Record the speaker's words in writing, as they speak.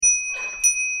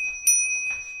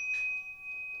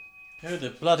Who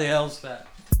the bloody hell's that?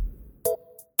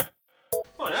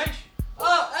 What, H?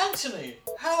 Oh, Anthony!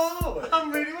 How are we?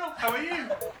 I'm really well. How are you?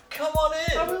 Come on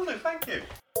in! I will do, thank you.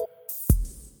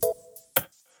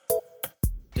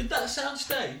 Did that sound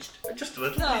staged? Just a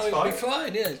little. No, it's it'll be fine.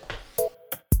 fine, yeah.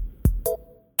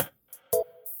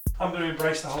 I'm going to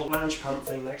embrace the whole lounge pant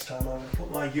thing next time. I'm going to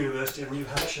put my University of New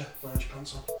Hampshire lounge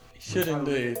pants on. You should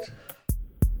indeed.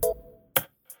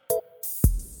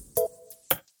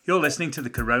 You're listening to the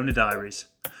Corona Diaries,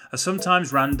 a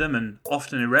sometimes random and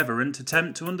often irreverent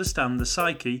attempt to understand the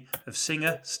psyche of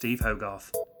singer Steve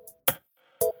Hogarth.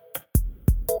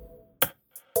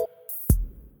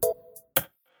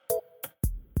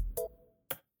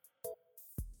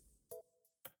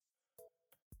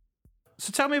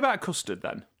 So tell me about custard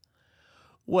then.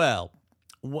 Well,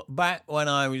 back when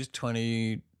I was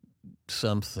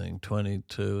 20-something,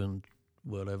 22 and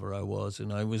whatever I was,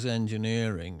 and I was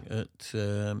engineering at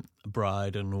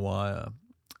Bride and Wire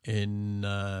in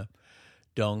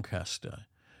Doncaster,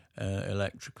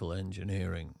 electrical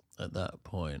engineering at that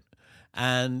point.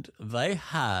 And they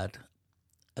had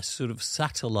a sort of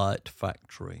satellite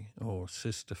factory, or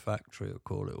sister factory, or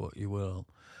call it what you will,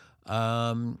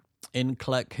 in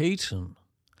Cleckheaton.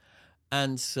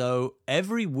 And so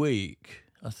every week,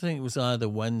 I think it was either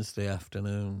Wednesday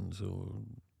afternoons or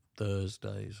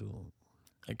Thursdays, or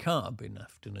it can't have been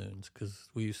afternoons because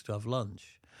we used to have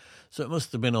lunch. So it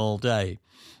must have been all day.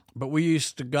 But we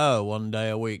used to go one day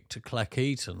a week to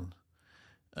Cleckheaton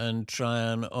and try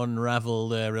and unravel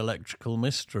their electrical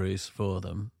mysteries for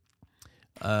them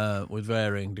with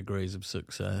varying degrees of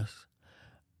success.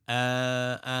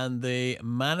 And the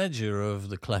manager of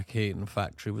the Cleckheaton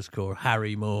factory was called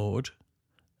Harry Maud.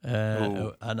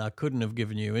 And I couldn't have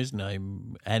given you his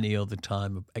name any other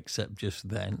time except just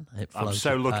then. I'm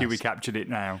so lucky past. we captured it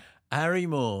now. Harry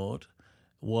Maud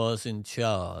was in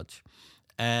charge.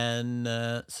 And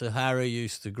so Harry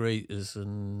used to greet us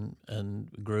and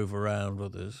groove around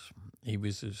with us. He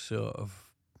was a sort of,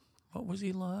 what was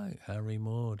he like, Harry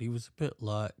Maud? He was a bit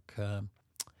like,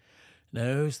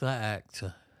 who's that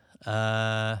actor?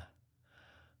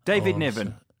 David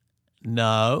Niven.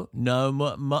 No,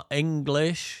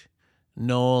 English,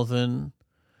 Northern,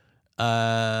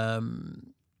 quite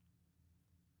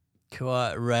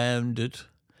rounded.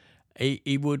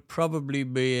 He would probably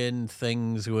be in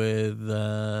things with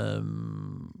that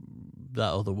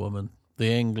other woman,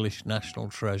 the English national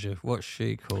treasure. What's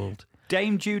she called?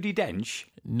 Dame Judi Dench.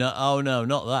 No,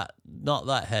 not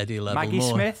that heady level. Maggie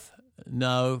Smith.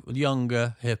 No,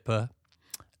 younger, hipper.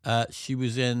 She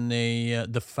was in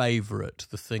the Favourite,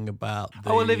 the thing about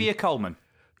the... Olivia Colman.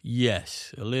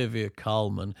 Yes, Olivia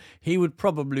Colman. He would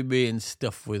probably be in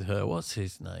stuff with her. What's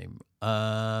his name?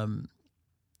 I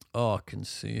can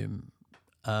see him.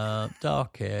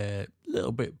 Dark hair, a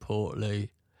little bit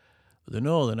portly, with a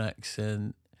northern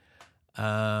accent.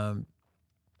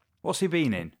 What's he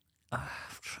been in? I'm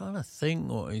trying to think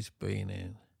what he's been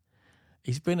in.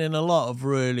 He's been in a lot of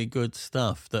really good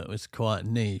stuff that was quite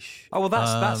niche. Oh, well,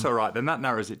 that's all right then. That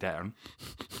narrows it down.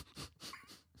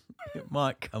 It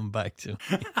might come back to me.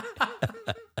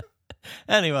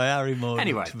 Anyway, Harry Moore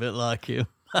looks a bit like you.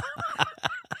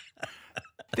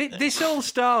 This all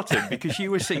started because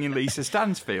you were singing Lisa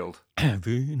Stansfield. I've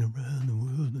been around the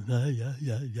world and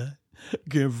yeah.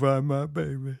 Can't find my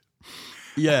baby.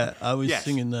 Yeah, I was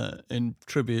singing that in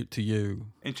tribute to you.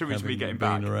 In tribute to me getting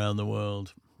back. Been around the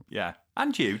world. Yeah.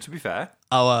 And you, to be fair.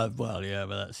 Oh, well, yeah,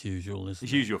 but that's usual, isn't it?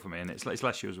 It's usual for me, and it's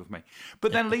less usual for me.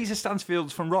 But then Lisa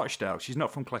Stansfield's from Rochdale. She's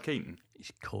not from Cleckheaton.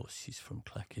 Of course she's from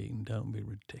Cleckheaton. Don't be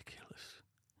ridiculous.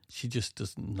 She just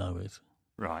doesn't know it.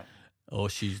 Right. Or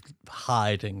she's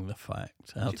hiding the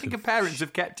fact. Do you think her parents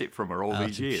have kept it from her all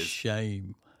these years?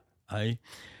 Shame, eh?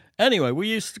 Anyway, we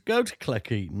used to go to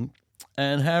Cleckheaton,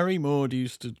 and Harry Maud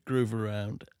used to groove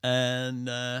around, and...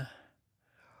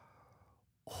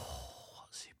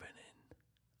 what's he been in?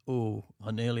 Oh,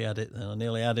 I nearly had it then. I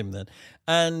nearly had him then.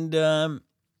 And there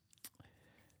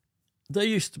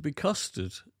used to be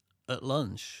custard at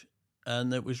lunch,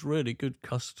 and there was really good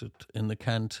custard in the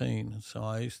canteen. So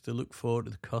I used to look forward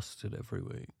to the custard every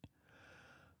week.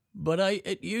 But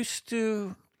it used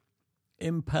to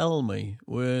impel me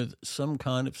with some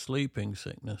kind of sleeping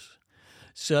sickness.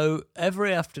 So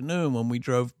every afternoon when we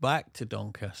drove back to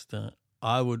Doncaster,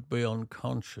 I would be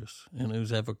unconscious in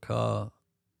whosever car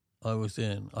I was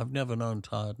in. I've never known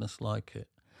tiredness like it.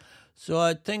 So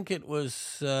I think it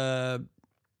was,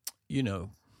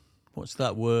 what's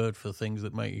that word for things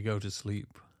that make you go to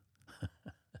sleep?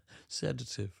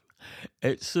 Sedative.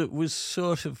 It was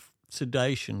sort of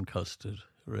sedation custard,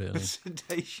 really.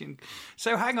 Sedation.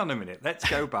 So hang on a minute. Let's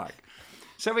go back.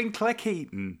 So in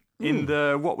Cleckheaton, in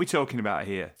the, what we're talking about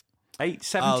here?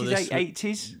 70s,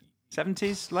 80s,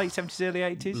 70s, late 70s, early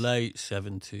 80s? Late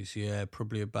 70s, yeah,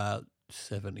 probably about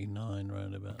 79,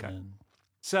 round about then.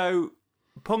 So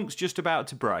punk's just about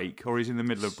to break, or is in the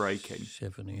middle of breaking.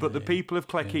 78. But the people of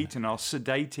Cleckheaton are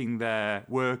sedating their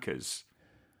workers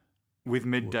with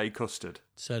midday custard.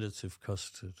 Sedative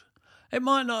custard. It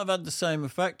might not have had the same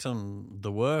effect on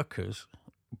the workers,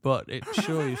 but it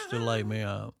sure used to lay me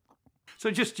out.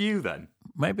 So just you then?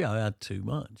 Maybe I had too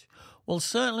much. Well,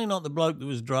 certainly not the bloke that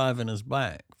was driving us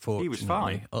back, fortunately. He was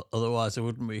fine. Otherwise, I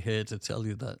wouldn't be here to tell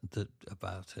you that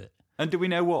about it. And do we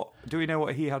know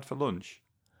what he had for lunch?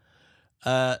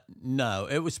 No,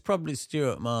 it was probably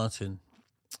Stuart Martin.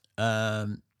 I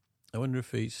wonder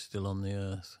if he's still on the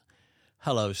earth.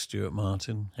 Hello, Stuart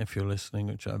Martin, if you're listening,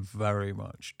 which I very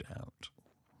much doubt.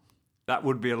 That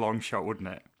would be a long shot, wouldn't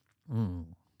it?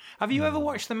 Have you ever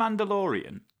watched The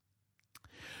Mandalorian?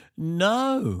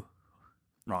 No.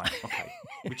 Right, okay.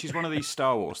 Which is one of these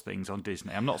Star Wars things on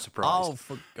Disney. I'm not surprised. Oh,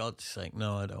 for God's sake,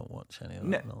 no, I don't watch any of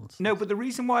that nonsense. No, but the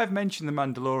reason why I've mentioned The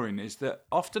Mandalorian is that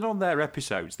often on their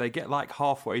episodes, they get like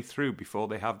halfway through before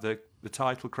they have the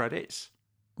title credits.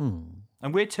 And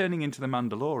we're turning into The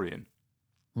Mandalorian.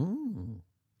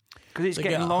 Because it's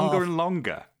getting longer and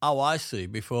longer. Oh, I see,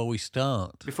 before we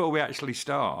start. Before we actually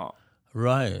start.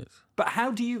 Right. But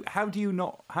how do you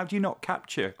not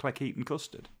capture Cleckheaton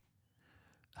custard?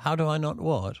 How do I not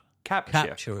what?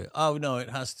 Capture it. Oh no,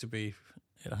 it has to be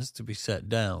set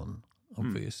down,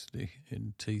 obviously,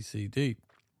 in TCD.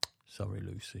 Sorry,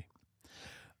 Lucy.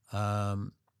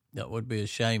 That would be a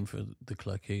shame for the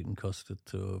Cleckheaton custard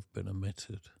to have been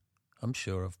omitted. I'm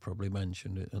sure I've probably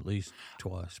mentioned it at least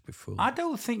twice before. I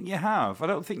don't think you have.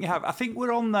 I think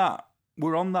we're on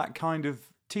that kind of...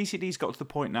 TCD's got to the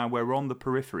point now where we're on the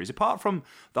peripheries. Apart from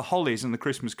the Hollies and the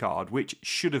Christmas card, which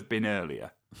should have been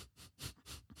earlier.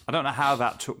 I don't know how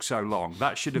that took so long.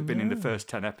 That should have been in the first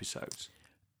 10 episodes.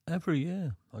 Every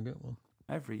year I get one.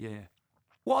 Every year.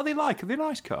 What are they like? Are they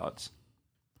nice cards?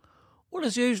 Well,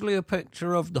 it's usually a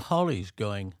picture of the Hollies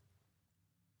going,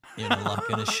 like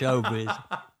in a showbiz.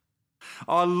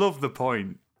 Oh, I love the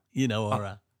point.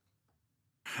 Or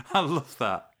I love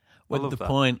that. with the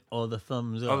point or the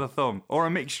thumbs up. Or the thumb. Or a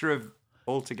mixture of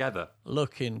all together.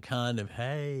 Looking kind of,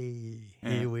 hey,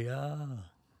 here we are.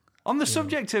 On the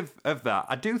subject of that,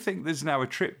 I do think there's now a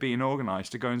trip being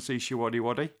organised to go and see Shiwaddy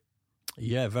Waddy.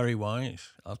 Yeah, very wise.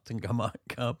 I think I might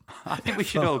come. I think we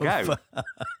should all go.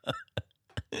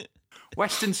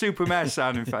 Western-super-Mare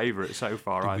sounding favourite so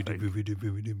far, I think.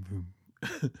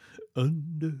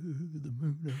 Under the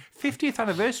moon. 50th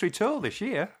anniversary tour this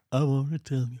year. I want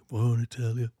to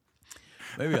tell you.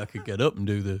 Maybe I could get up and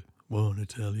do the want to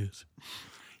tell yous.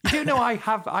 You do know I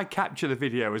capture the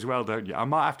video as well, don't you? I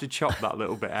might have to chop that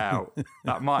little bit out.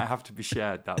 That might have to be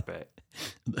shared, that bit.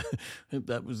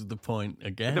 That was the point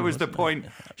again. That was the point.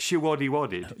 Shiwaddy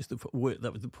Waddy.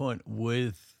 That was the point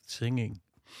with singing.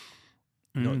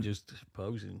 Not just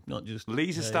posing. Not just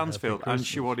Lisa Stansfield and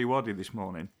Shiwaddy Waddy this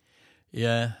morning.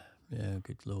 Yeah,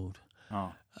 good Lord.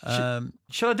 Oh.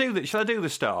 Shall I do the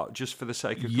start just for the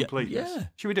sake of completeness? Yeah.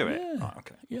 Shall we do it? Yeah. Oh,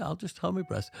 okay. Yeah, I'll just hold my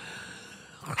breath.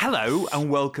 Hello and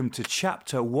welcome to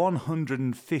chapter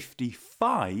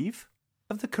 155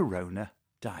 of the Corona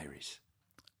Diaries.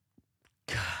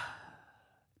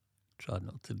 Try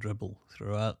not to dribble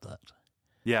throughout that.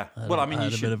 Yeah. Well, I mean,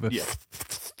 you should. A bit of a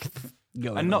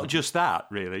yeah. And not just that,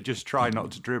 really. Just try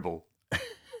not to dribble.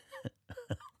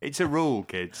 It's a rule,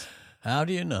 kids. How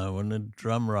do you know when the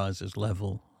drum rises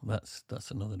level?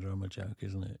 That's another drummer joke,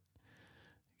 isn't it?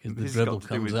 Because the dribble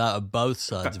comes out of both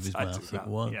sides of his mouth at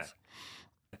once. Yeah.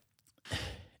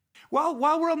 Well,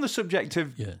 while we're on the subject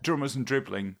of drummers and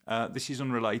dribbling, this is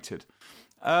unrelated.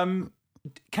 Can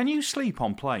you sleep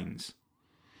on planes?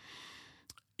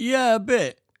 Yeah, a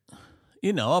bit.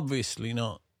 Obviously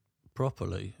not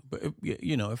properly. But,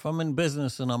 if I'm in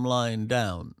business and I'm lying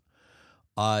down,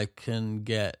 I can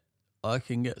get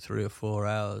 3 or 4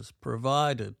 hours,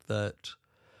 provided that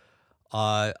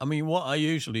I mean, what I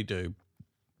usually do,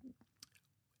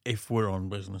 if we're on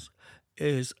business,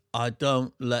 is I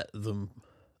don't let them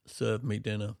serve me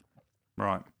dinner.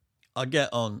 Right. I get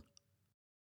on,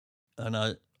 and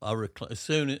I recline as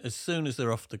soon as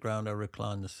they're off the ground. I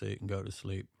recline the seat and go to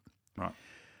sleep. Right.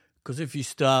 Because if you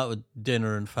start with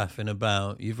dinner and faffing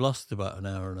about, you've lost about an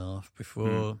hour and a half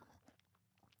before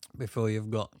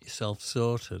you've got yourself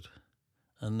sorted.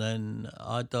 And then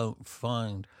I don't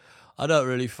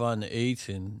really find that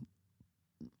eating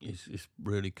is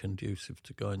really conducive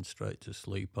to going straight to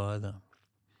sleep either.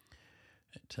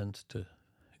 It tends to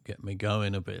get me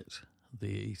going a bit, the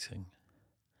eating.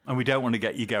 And we don't want to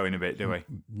get you going a bit, do we?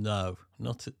 No,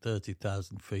 not at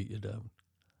 30,000 feet, you don't.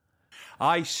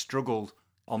 I struggled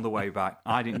on the way back.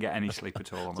 I didn't get any sleep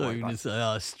at all on the So way you're back. going to say,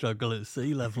 I struggle at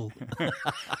sea level.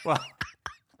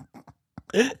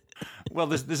 Well,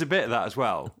 there's a bit of that as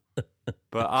well.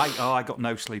 But I got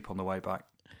no sleep on the way back.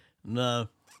 No.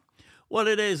 Well,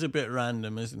 it is a bit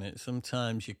random, isn't it?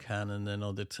 Sometimes you can, and then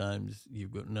other times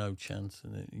you've got no chance,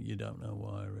 and you don't know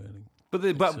why, really. But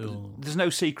there's no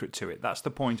secret to it. That's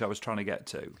the point I was trying to get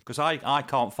to. Because I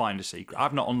can't find a secret.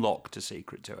 I've not unlocked a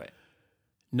secret to it.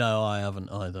 No, I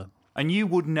haven't either. And you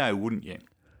would know, wouldn't you?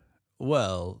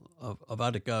 Well, I've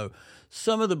had a go.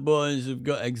 Some of the boys have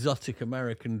got exotic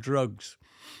American drugs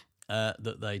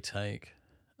that they take.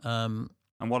 And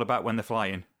what about when they're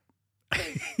flying?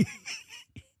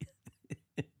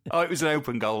 Oh, it was an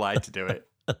open goal. I had to do it.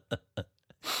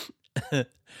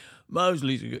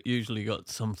 Mosley's usually got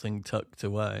something tucked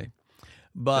away.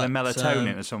 But And a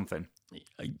melatonin or something.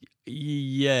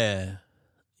 Yeah,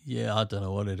 I don't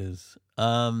know what it is.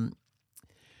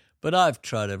 But I've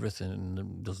tried everything and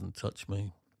it doesn't touch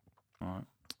me. All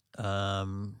right.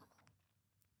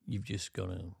 You've just got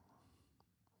to,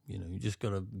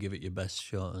 give it your best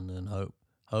shot and then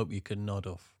hope you can nod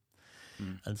off.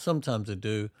 And sometimes I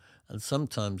do, and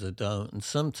sometimes I don't, and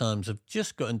sometimes I've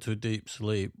just got into a deep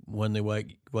sleep when they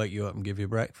wake you up and give you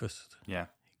breakfast. Yeah.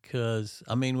 Because,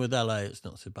 I mean, with LA it's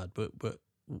not so bad, but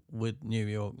with New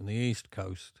York and the East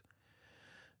Coast,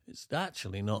 it's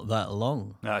actually not that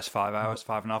long. No, it's 5 hours,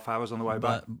 5.5 hours on the way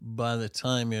back. By the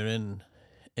time you're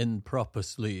in proper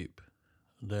sleep,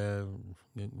 they're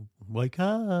wake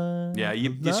up. Yeah,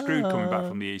 you're screwed coming back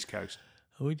from the East Coast.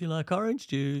 Would you like orange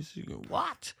juice? You go,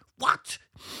 what?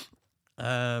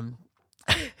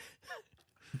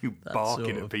 You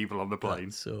barking at people on the plane.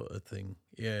 That sort of thing.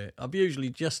 Yeah, I've usually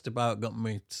just about got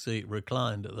my seat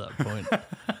reclined at that point.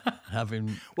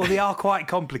 Well, they are quite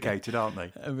complicated, aren't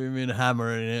they? Having been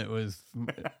hammering it with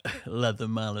leather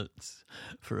mallets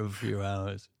for a few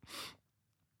hours.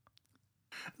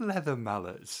 Leather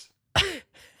mallets.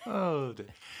 Oh,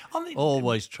 dear.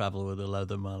 Always travel with a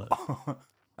leather mallet.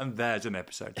 And there's an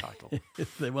episode title.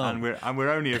 They won't. And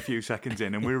we're only a few seconds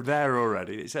in, and we're there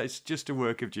already. It's just a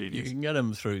work of genius. You can get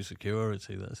them through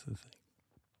security. That's the thing.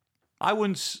 I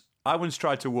once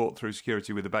tried to walk through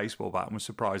security with a baseball bat and was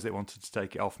surprised they wanted to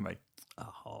take it off me.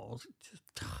 Oh,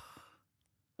 just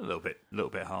a little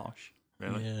bit harsh,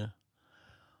 really. Yeah.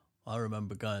 I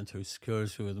remember going through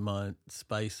security with my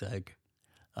space egg.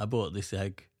 I bought this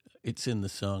egg. It's in the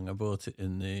song. I bought it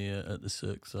in at the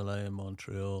Cirque du Soleil in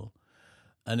Montreal.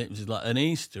 And it was like an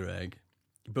Easter egg,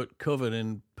 but covered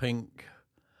in pink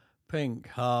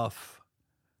half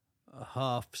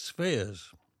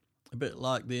spheres, a bit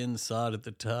like the inside of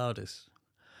the TARDIS.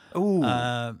 Ooh,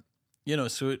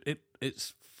 so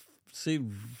it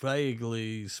seemed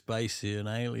vaguely spacey and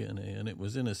alien-y, and it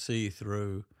was in a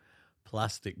see-through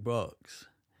plastic box.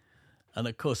 And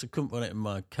of course, I couldn't put it in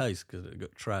my case because it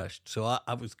got trashed. So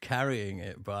I was carrying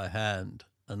it by hand,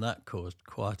 and that caused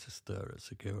quite a stir at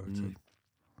security.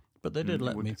 But they did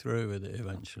let me through with it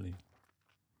eventually.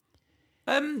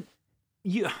 I don't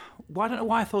know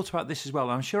why I thought about this as well.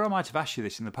 I'm sure I might have asked you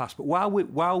this in the past, but while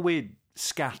we're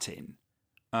scatting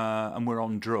and we're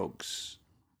on drugs,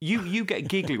 you get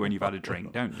giggly when you've had a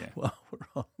drink, don't you? Well, we're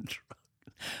on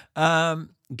drugs.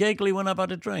 Giggly when I've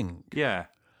had a drink. Yeah.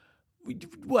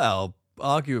 Well,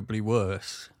 arguably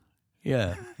worse.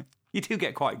 Yeah. You do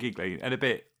get quite giggly and a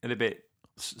bit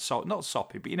not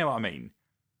soppy, but you know what I mean.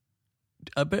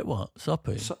 A bit what?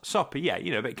 Soppy? Soppy, yeah.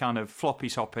 A bit kind of floppy,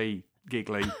 soppy,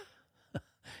 giggly.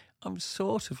 I'm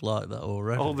sort of like that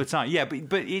already. All the time. Yeah,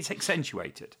 but it's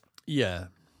accentuated. Yeah.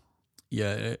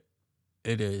 Yeah,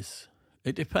 it is.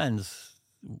 It depends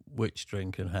which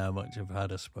drink and how much I've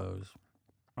had, I suppose.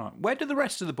 Right. Where do the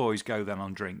rest of the boys go then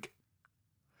on drink?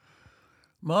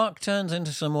 Mark turns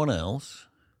into someone else.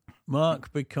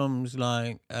 Mark becomes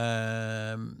like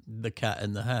the Cat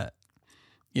in the Hat.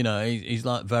 He's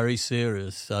like very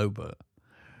serious, sober,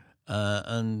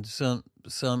 and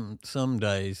some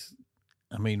days,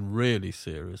 I mean, really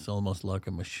serious, almost like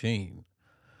a machine.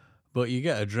 But you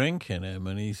get a drink in him,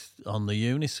 and he's on the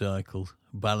unicycle,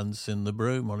 balancing the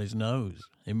broom on his nose,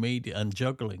 and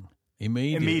juggling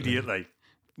immediately.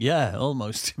 Yeah,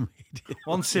 almost immediately.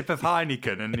 One sip of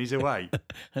Heineken, and he's away.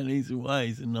 And he's away.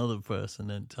 He's another person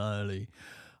entirely.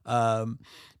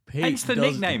 Hence the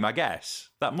nickname, I guess.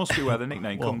 That must be where the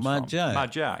nickname comes Mad from. Jack?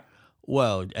 Mad Jack.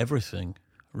 Well, everything,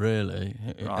 really.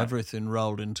 Right. Everything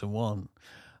rolled into one.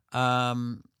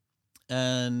 And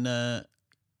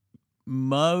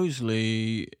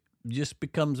Mosley just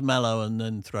becomes mellow and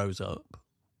then throws up.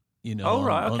 You know, Oh,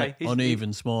 right, okay. on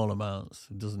even small amounts.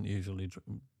 He doesn't usually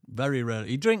drink. Very rarely.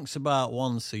 He drinks about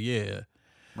once a year.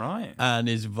 Right. And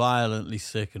is violently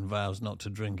sick and vows not to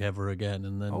drink ever again,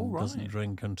 and then Oh, right. doesn't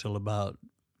drink until about,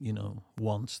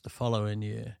 once the following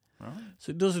year. Right. So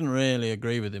it doesn't really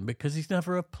agree with him because he's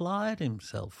never applied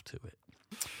himself to it,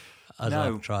 as No.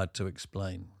 I've tried to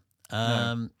explain.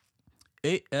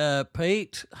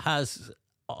 Pete has,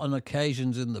 on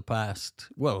occasions in the past,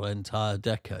 entire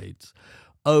decades,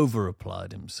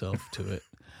 over-applied himself to it,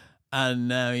 and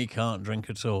now he can't drink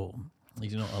at all.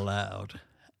 He's not allowed.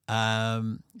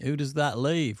 Who does that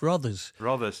leave? Rothers.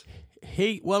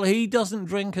 He doesn't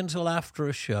drink until after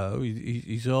a show.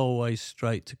 He's always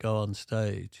straight to go on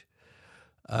stage,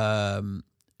 and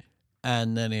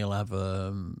then he'll have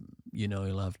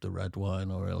he'll have the red wine,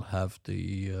 or he'll have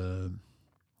the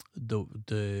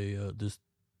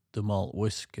malt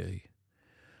whiskey.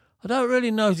 I don't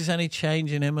really notice any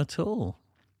change in him at all.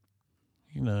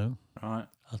 Right.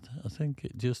 I think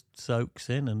it just soaks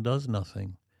in and does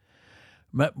nothing.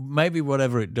 Maybe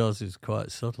whatever it does is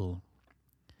quite subtle.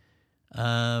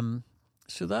 So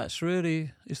that's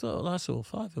really, that's all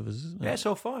five of us, isn't it? Yeah, it's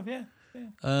all five, yeah.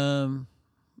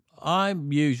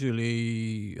 I'm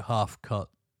usually half cut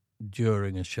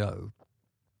during a show.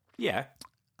 Yeah.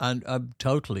 And I'm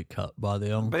totally cut by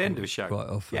the encore. By the end of a show. Quite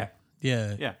often.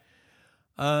 Yeah. Yeah.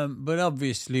 But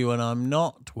obviously when I'm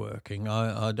not working,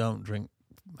 I don't drink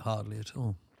hardly at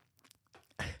all.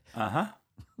 Uh-huh.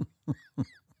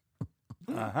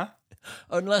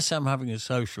 Unless I'm having a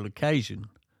social occasion,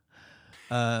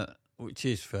 which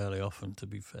is fairly often, to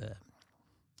be fair.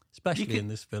 Especially in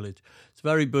this village. It's a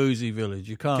very boozy village.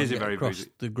 You can't get across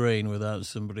the green without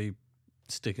somebody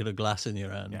sticking a glass in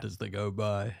your hand as they go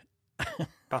by.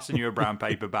 Passing you a brown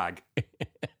paper bag.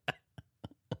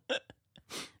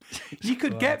 You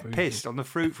could get pissed on the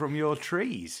fruit from your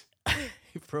trees.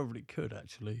 You probably could,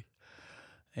 actually.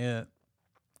 Yeah.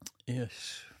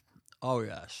 Yes. Oh,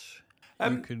 yes.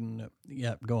 You can,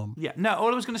 go on. Yeah, no,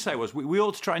 all I was going to say was we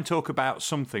ought to try and talk about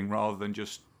something rather than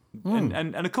just... And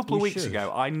a couple of weeks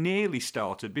ago, I nearly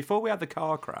started, before we had the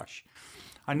car crash,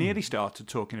 I nearly started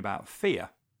talking about fear.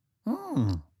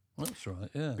 That's right,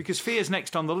 yeah. Because fear's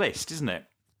next on the list, isn't it?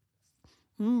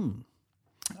 And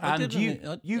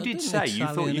you did say you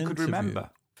thought you could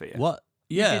remember fear. What?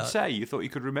 Yeah. You did say you thought you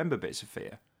could remember bits of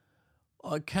fear.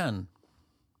 I can.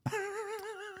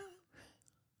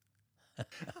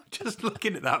 Just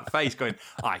looking at that face going,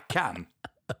 I can.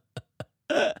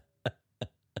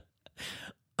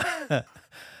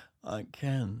 I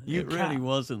can. You it really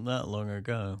wasn't that long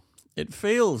ago. It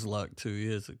feels like 2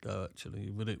 years ago,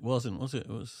 actually, but it wasn't, was it? It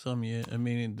was some year. I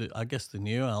mean, I guess the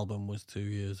new album was 2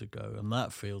 years ago, and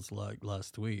that feels like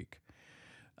last week.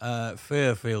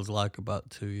 Fear feels like about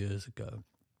 2 years ago.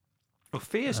 Well,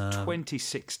 Fear's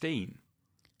 2016.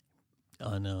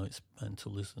 I know, it's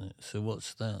mental, isn't it? So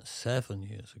what's that? 7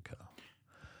 years ago.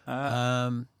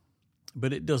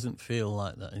 But it doesn't feel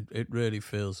like that. It really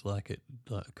feels like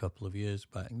a couple of years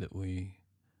back that we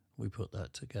put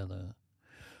that together.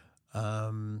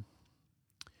 But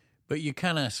you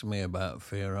can ask me about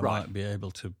fear. I might be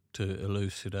able to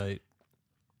elucidate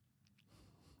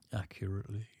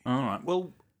accurately. All right.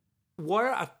 Well,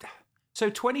 so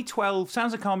 2012,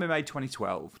 Sounds That Can't Be Made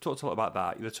 2012. Talked a lot about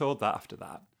that. You toured that after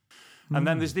that. And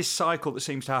then there's this cycle that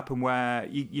seems to happen where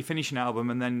you finish an album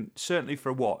and then certainly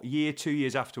for 2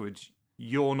 years afterwards,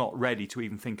 you're not ready to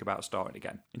even think about starting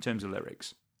again in terms of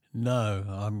lyrics. No,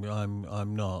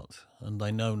 I'm not. And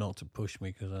they know not to push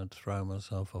me because I'd throw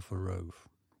myself off a roof.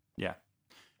 Yeah.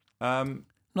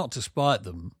 Not to spite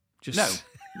them. Just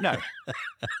No.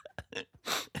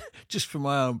 Just for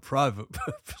my own private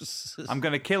purposes. I'm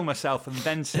going to kill myself and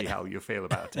then see how you feel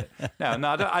about it. No,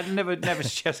 I never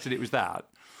suggested it was that.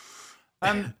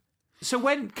 So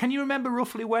can you remember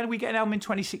roughly when we get an album in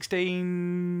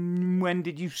 2016? When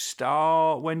did you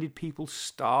start? When did people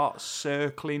start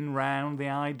circling round the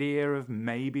idea of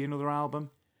maybe another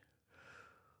album?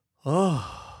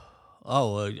 Oh,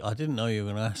 I didn't know you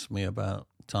were going to ask me about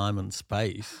time and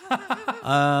space.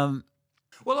 Well,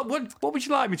 what would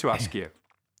you like me to ask you?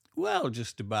 Well,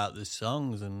 just about the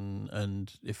songs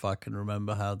and if I can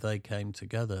remember how they came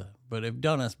together. But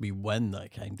don't ask me when they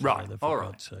came together, for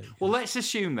God's sake. Well, let's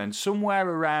assume then, somewhere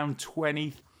around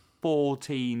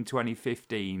 2014,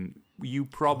 2015, you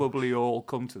probably all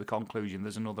come to the conclusion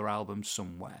there's another album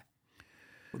somewhere.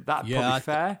 Would that probably be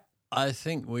fair? I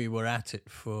think we were at it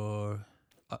for...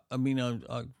 I mean,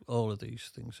 all of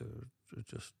these things are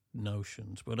just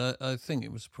notions, but I think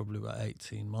it was probably about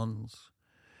 18 months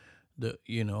that,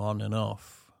 on and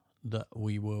off, that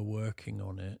we were working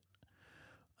on it.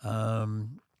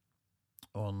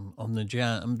 on the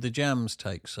jam. The jams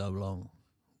take so long;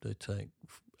 they take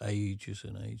ages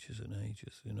and ages and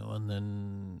ages, and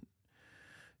then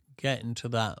getting to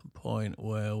that point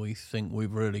where we think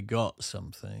we've really got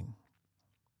something.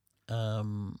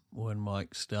 When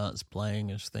Mike starts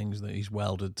playing us things that he's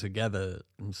welded together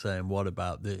and saying, "What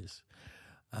about this?"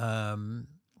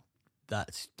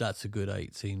 That's a good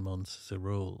 18 months as a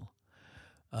rule,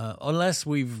 unless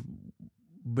we've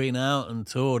been out and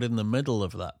toured in the middle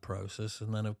of that process,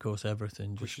 and then of course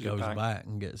everything just goes back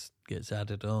and gets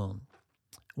added on.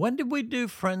 When did we do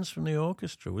Friends from the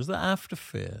Orchestra? Was that after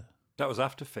Fear? That was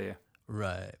after Fear.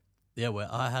 Right. Yeah, well,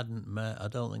 I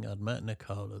don't think I'd met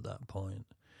Nicole at that point.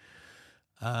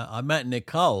 I met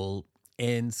Nicole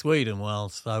in Sweden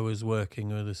whilst I was working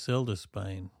with Isilda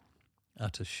Spain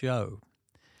at a show.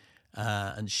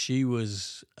 And she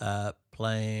was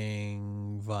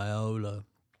playing viola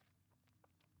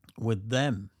with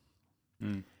them,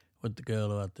 with the girl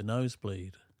who had the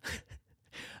nosebleed.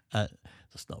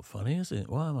 That's not funny, is it?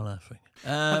 Why am I laughing?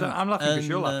 I'm laughing because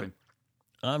you're laughing.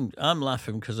 I'm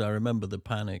laughing because I remember the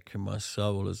panic in my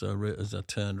soul as I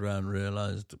turned around and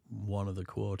realised one of the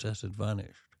quartet had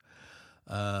vanished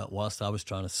whilst I was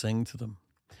trying to sing to them.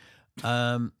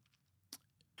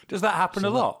 Does that happen a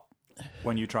lot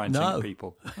when you try and sing to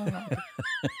people?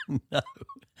 No,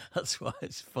 that's why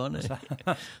it's funny.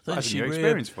 That's a new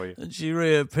experience for you. And she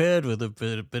reappeared with a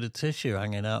bit of tissue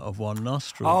hanging out of one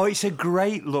nostril. Oh, it's a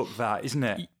great look, that, isn't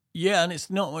it? Yeah, and it's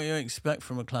not what you expect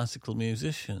from a classical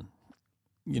musician.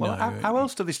 How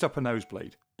else do they stop a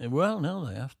nosebleed? Well, no,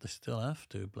 they still have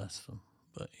to, bless them.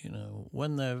 But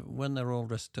when they're all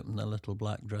dressed up in their little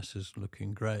black dresses,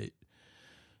 looking great,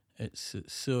 it's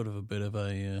sort of a bit of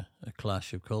a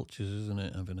clash of cultures, isn't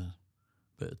it? Having a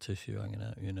bit of tissue hanging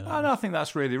out, I think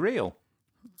that's really real.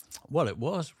 Well, it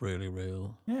was really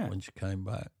real. Yeah. When she came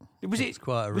back, Was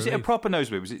it a proper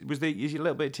nosebleed? Is a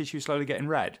little bit of tissue slowly getting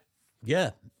red?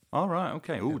 Yeah. All right.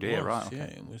 Okay. Oh dear. Right. Okay. Yeah,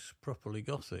 it was properly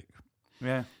gothic.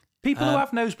 Yeah. People who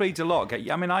have nosebleeds a lot get.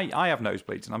 I mean, I have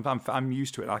nosebleeds, and I'm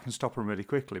used to it. I can stop them really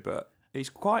quickly, but it's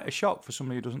quite a shock for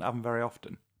somebody who doesn't have them very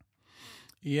often.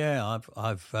 Yeah,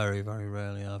 I've very, very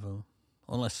rarely have them,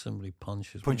 unless somebody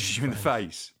punches you in the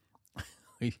face.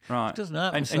 Right. It doesn't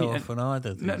happen so often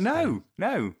either. No.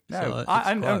 So it's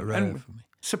quite rare for me.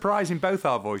 Surprising both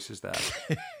our voices there.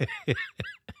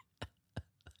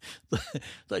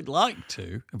 They'd like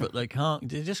to, but they can't.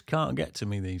 They just can't get to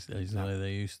me these days the way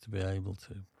they used to be able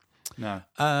to. No.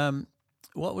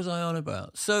 What was I on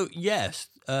about? So yes,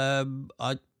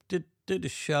 I did a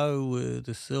show with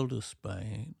Isilda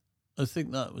Spain. I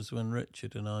think that was when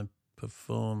Richard and I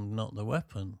performed "Not the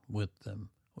Weapon" with them,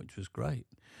 which was great.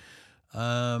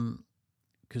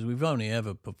 Because we've only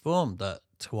ever performed that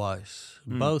twice,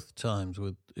 both times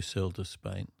with Isilda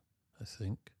Spain, I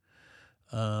think.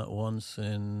 Once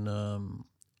in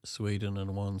Sweden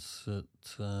and once at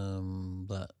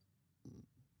that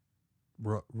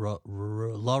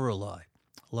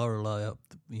Lorelei up,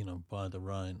 by the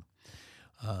Rhine.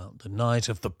 The night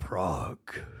of the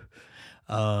Prague.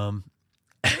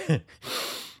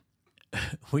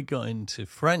 We got into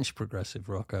French progressive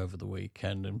rock over the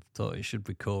weekend and thought it should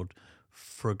be called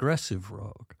Frogressive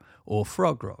rock or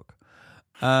Frog rock.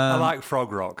 I like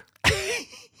frog rock.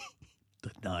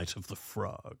 The Night of the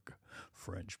Frog,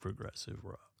 French progressive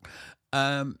rock.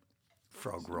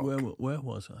 Frog rock. Where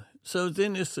was I? So it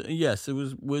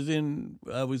was in.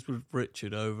 I was with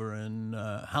Richard over in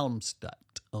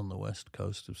Halmstad on the west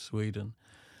coast of Sweden,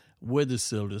 with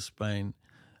Isilda Spain,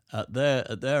 at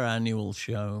their annual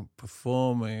show,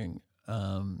 performing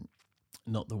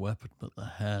not the weapon but the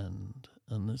hand,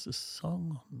 and there's a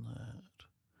song on that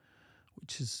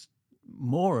which is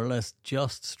more or less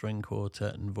just string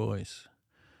quartet and voice.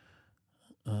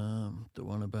 The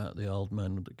one about the old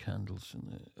man with the candles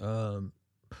in it.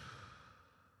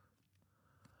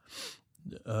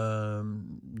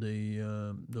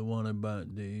 The one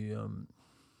about the.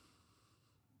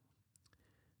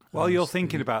 While you're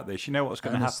thinking about this, you know what's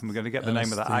going to happen. We're going to get the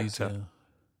name of that actor.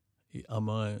 I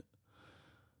might.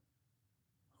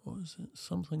 What was it?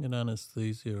 Something in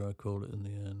anesthesia, I call it in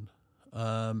the end.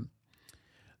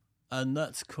 And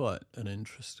that's quite an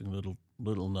interesting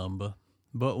little number.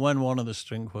 But when one of the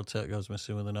string quartet goes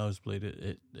missing with a nosebleed,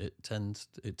 it tends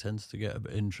to get a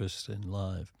bit interesting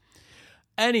live.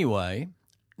 Anyway,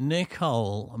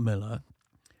 Nicole Miller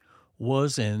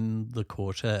was in the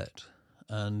quartet,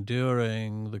 and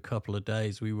during the couple of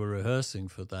days we were rehearsing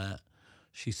for that,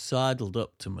 she sidled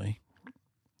up to me,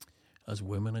 as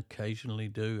women occasionally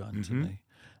do, Anthony,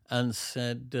 and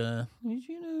said, "Did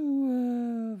you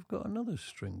know I've got another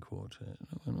string quartet?" And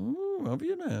I went, "Oh, have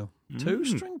you now? 2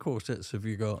 string quartets have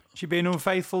you got?" She been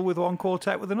unfaithful with one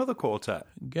quartet with another quartet.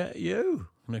 Get you,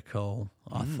 Nicole.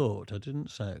 I thought I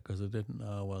didn't say it because I didn't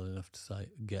know well enough to say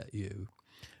get you.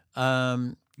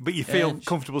 But you feel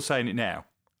comfortable saying it now?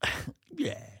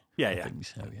 Yeah. I think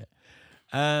so, yeah.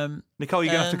 Nicole,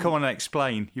 you're going to have to come on and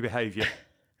explain your behaviour.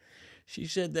 She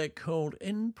said they're called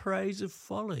In Praise of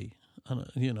Folly. And,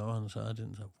 and so I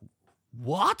didn't say,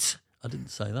 what? I didn't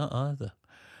say that either.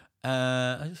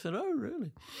 I just said, oh,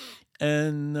 really?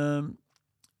 And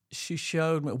she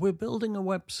showed me, we're building a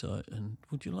website, and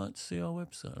would you like to see our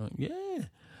website? I went, yeah.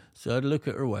 So I'd look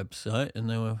at her website, and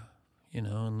they were,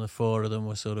 and the 4 of them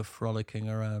were sort of frolicking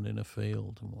around in a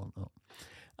field and whatnot.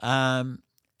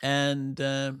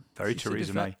 Very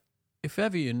Theresa May. If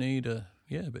ever you need a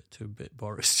bit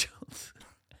Boris Johnson.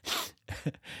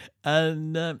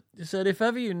 And he said, if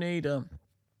ever you need a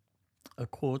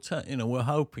quartet, we're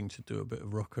hoping to do a bit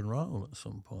of rock and roll at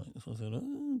some point. So I said,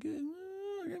 give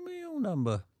me your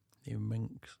number, you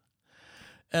minx.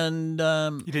 And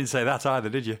you didn't say that either,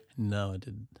 did you? No, I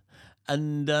didn't.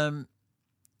 And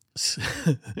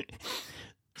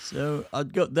so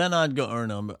I'd got her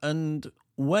number. And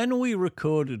when we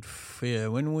recorded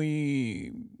Fear, when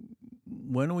we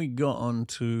got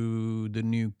onto the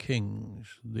New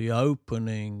Kings, the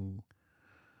opening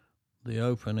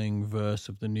verse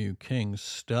of the New Kings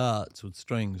starts with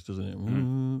strings, doesn't it?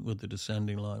 With the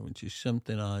descending line, which is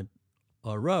something I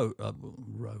wrote,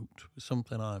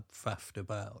 something I faffed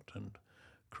about and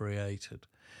created.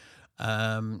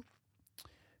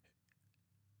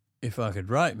 If I could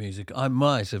write music, I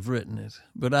might have written it,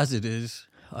 but as it is,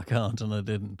 I can't, and I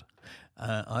didn't.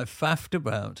 I faffed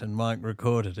about, and Mike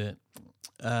recorded it.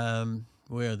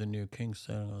 We are the New Kings,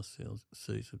 sailing our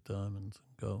seas of diamonds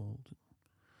and gold.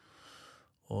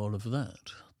 All of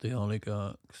that. The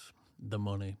oligarchs, the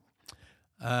money.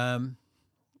 And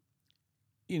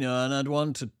I'd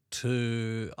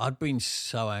been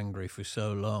so angry for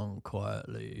so long,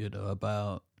 quietly,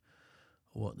 about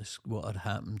what had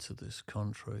happened to this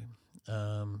country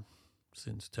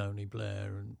since Tony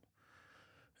Blair and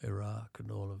Iraq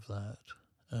and all of that.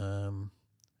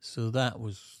 So that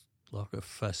was like a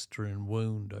festering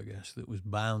wound, I guess, that was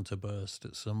bound to burst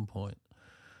at some point.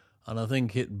 And I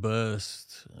think it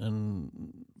burst,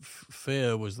 and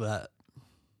Fear was that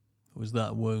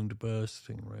wound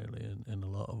bursting, really, in a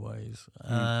lot of ways.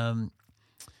 I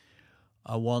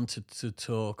wanted to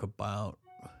talk about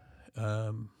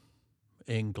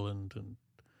England and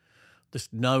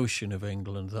this notion of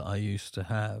England that I used to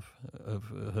have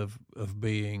of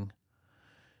being,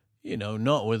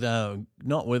 not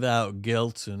without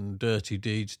guilt and dirty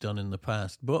deeds done in the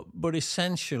past, but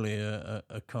essentially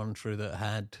a country that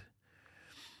had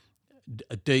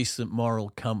a decent moral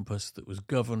compass, that was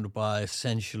governed by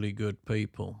essentially good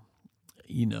people,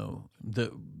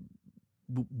 that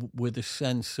with a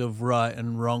sense of right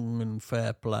and wrong and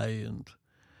fair play, and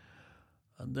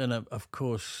then of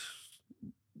course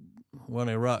when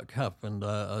Iraq happened,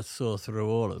 I saw through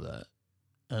all of that,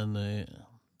 and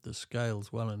the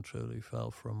scales well and truly fell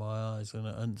from my eyes,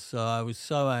 and so I was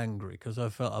so angry because I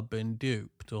felt I'd been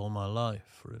duped all my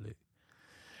life, really.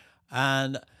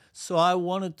 And so I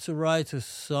wanted to write a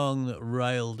song that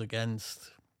railed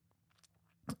against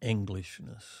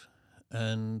Englishness,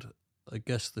 and I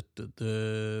guess the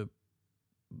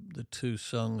 2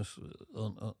 songs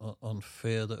on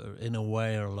Fear that are in a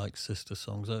way are like sister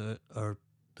songs are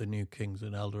the New Kings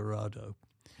and El Dorado.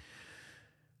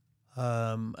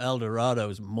 El Dorado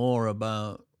is more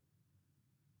about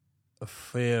a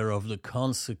fear of the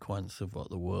consequence of what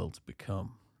the world's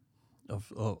become,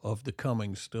 of the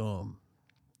coming storm,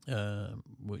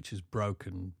 which has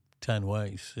broken 10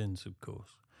 ways since, of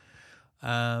course.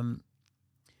 And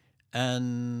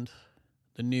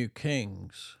the New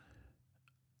Kings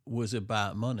was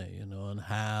about money, and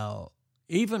how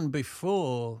even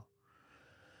before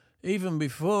it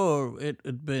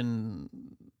had been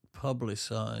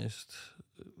publicised,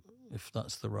 if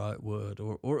that's the right word,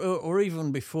 or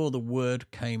even before the word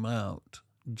came out,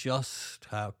 just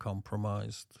how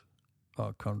compromised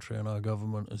our country and our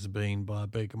government has been by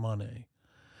big money,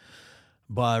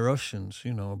 by Russians,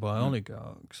 by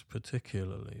oligarchs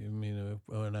particularly. I mean,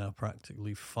 who are now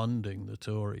practically funding the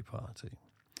Tory party,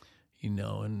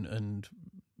 and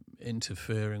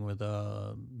interfering with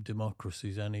our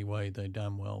democracies any way they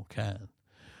damn well can.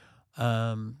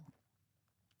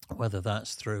 Whether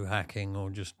that's through hacking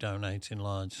or just donating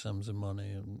large sums of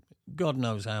money, and God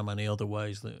knows how many other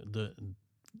ways that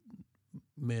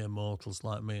mere mortals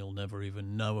like me will never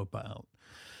even know about,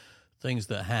 things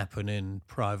that happen in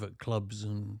private clubs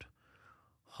and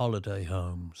holiday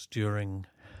homes during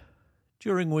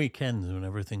weekends when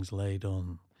everything's laid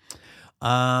on.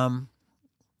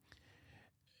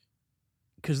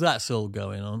 Because that's all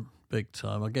going on big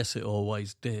time. I guess it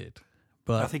always did.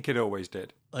 But I think it always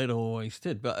did. It always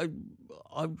did. But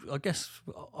I guess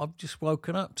I've just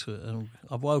woken up to it. And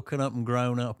I've woken up and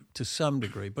grown up to some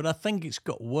degree. But I think it's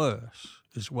got worse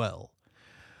as well.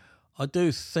 I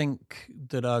do think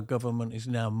that our government is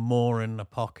now more in the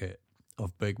pocket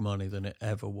of big money than it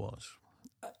ever was.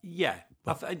 Yeah.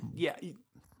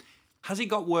 Has it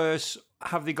got worse?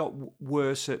 Have they got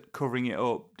worse at covering it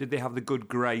up? Did they have the good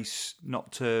grace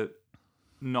not to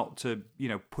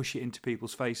push it into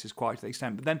people's faces quite to the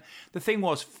extent? But then the thing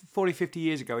was, 40, 50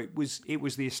 years ago, it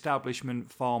was the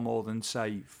establishment far more than,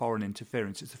 say, foreign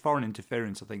interference. It's the foreign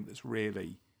interference, I think, that's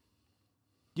really,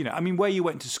 where you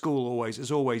went to school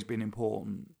has always been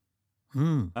important.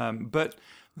 But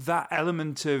that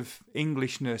element of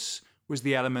Englishness was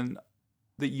the element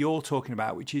that you're talking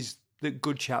about, which is that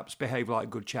good chaps behave like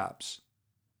good chaps.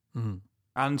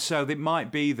 And so it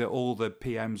might be that all the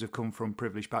PMs have come from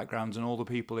privileged backgrounds and all the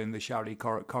people in the Shari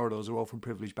corridors are all from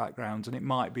privileged backgrounds, and it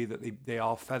might be that they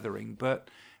are feathering, but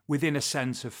within a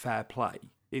sense of fair play.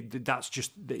 That's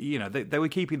just, they were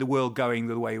keeping the world going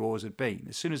the way it always had been.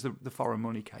 As soon as the foreign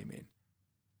money came in,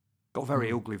 got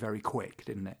very ugly very quick,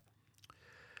 didn't it?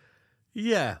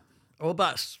 Yeah. Well,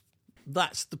 that's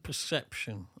the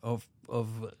perception of,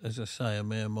 as I say, a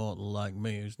mere mortal like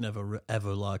me who's never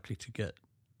ever likely to get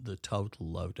the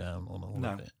total lowdown on all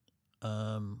of it.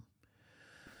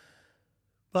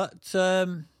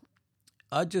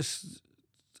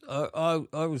 I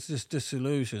was just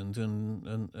disillusioned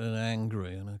and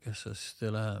angry, and I guess I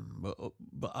still am.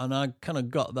 But I kind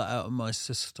of got that out of my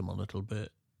system a little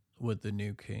bit with the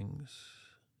New Kings,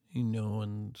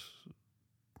 and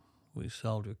we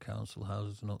sold your council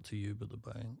houses not to you but the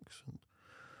banks, and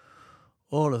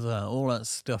all that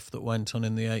stuff that went on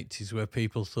in the 80s where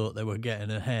people thought they were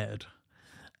getting ahead.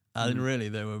 And really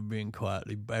they were being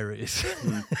quietly buried.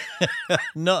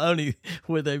 Not only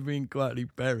were they being quietly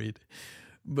buried,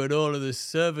 but all of the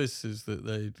services that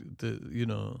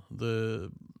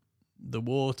the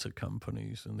water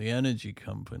companies and the energy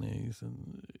companies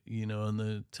and, and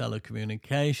the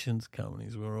telecommunications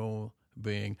companies were all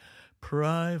being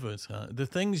privatized. The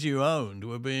things you owned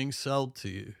were being sold to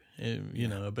you,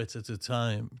 a bit at a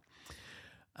time.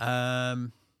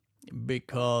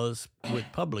 Because with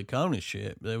public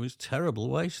ownership, there was terrible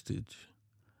wastage,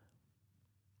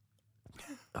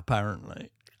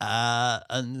 apparently.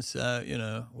 And so,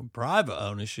 with private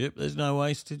ownership, there's no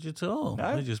wastage at all.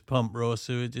 No. They just pump raw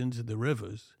sewage into the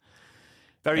rivers.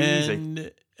 Very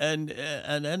easy. And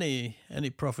any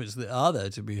profits that are there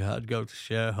to be had go to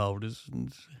shareholders,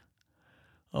 and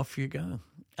off you go.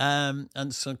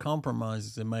 And some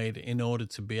compromises are made in order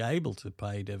to be able to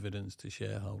pay dividends to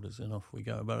shareholders, and off we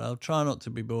go. But I'll try not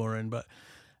to be boring. But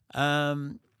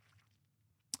that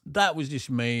was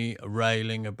just me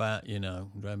railing about,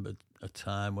 remember a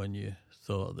time when you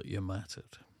thought that you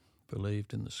mattered,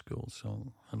 believed in the school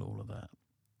song and all of that.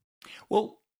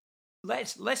 Well,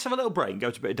 let's have a little break and go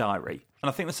to a bit of diary. And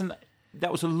I think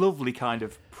that was a lovely kind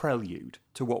of prelude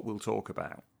to what we'll talk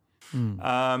about.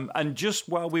 And just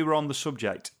while we were on the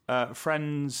subject,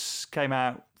 Friends came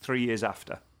out 3 years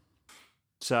after.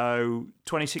 So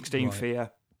 2016 Right.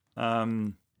 Fear,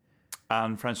 and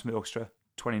Friends from the Orchestra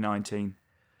 2019.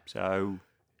 So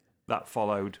that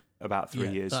followed about 3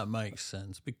 years. That makes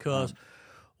sense because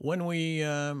when we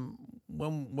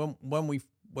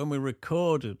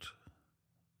recorded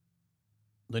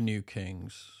the New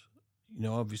Kings,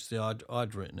 obviously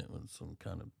I'd written it with some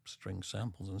kind of string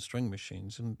samples and string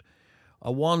machines, and I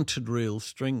wanted real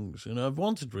strings, and I've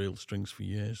wanted real strings for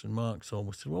years. And Mark's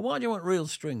always said, "Well, why do you want real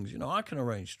strings? I can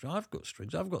arrange strings. I've got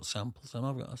strings. I've got samples." And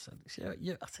I said,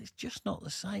 "It's just not the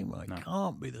same. It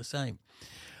can't be the same."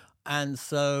 And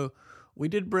so we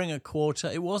did bring a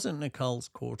quartet. It wasn't Nicole's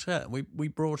quartet. We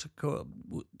brought a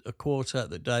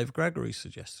quartet that Dave Gregory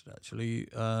suggested. Actually,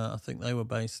 I think they were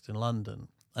based in London,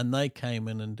 and they came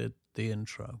in and did the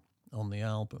intro on the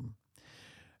album.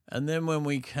 And then when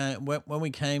we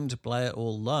came to play it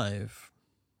all live,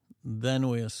 then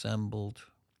we assembled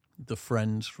the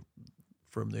friends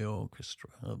from the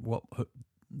orchestra,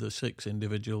 the 6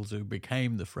 individuals who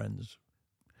became the friends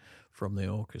from the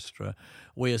orchestra.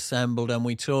 We assembled and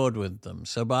we toured with them.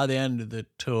 So by the end of the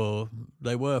tour,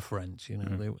 they were friends.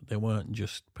 They weren't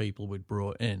just people we'd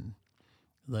brought in.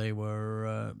 They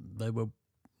were they'd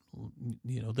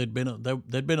been on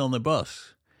the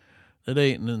bus. They'd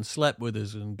eaten and slept with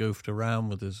us and goofed around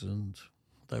with us, and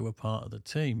they were part of the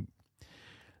team.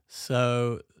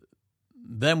 So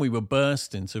then we were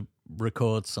bursting to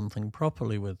record something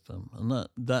properly with them. And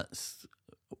that's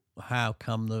how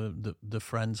come the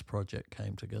Friends project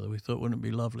came together. We thought, wouldn't it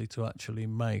be lovely to actually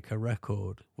make a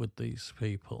record with these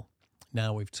people?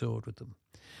 Now we've toured with them.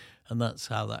 And that's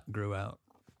how that grew out.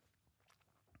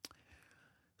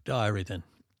 Diary then.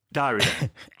 Diary.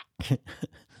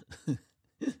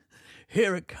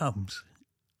 Here it comes.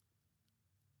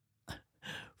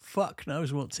 Fuck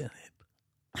knows what's in it.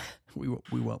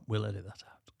 We'll edit that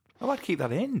out. I like to keep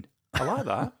that in. I like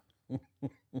that.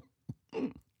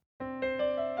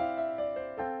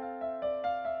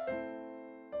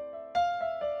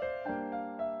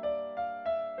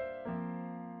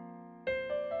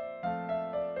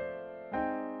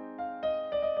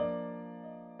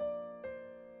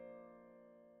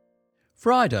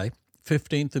 Friday,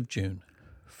 15th of June,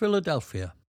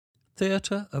 Philadelphia,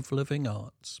 Theatre of Living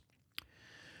Arts.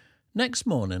 Next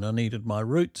morning I needed my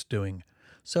roots doing,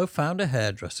 so found a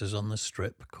hairdresser's on the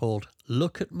strip called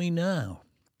Look at Me Now,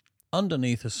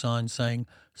 underneath a sign saying,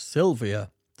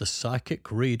 Sylvia, the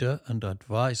psychic reader and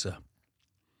advisor.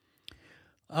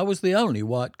 I was the only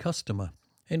white customer.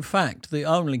 In fact, the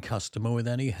only customer with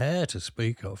any hair to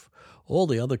speak of. All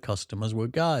the other customers were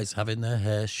guys having their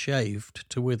hair shaved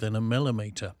to within a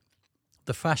millimetre.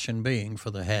 The fashion being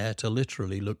for the hair to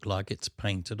literally look like it's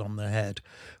painted on the head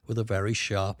with a very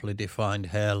sharply defined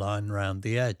hairline round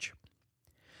the edge.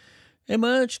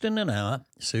 Emerged in an hour,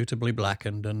 suitably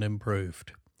blackened and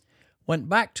improved. Went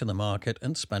back to the market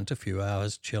and spent a few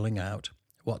hours chilling out,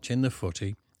 watching the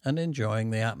footy and enjoying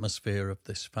the atmosphere of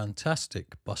this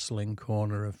fantastic, bustling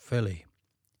corner of Philly.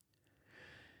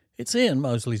 It's Ian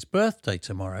Mosley's birthday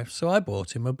tomorrow, so I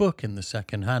bought him a book in the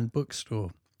second-hand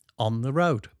bookstore, On the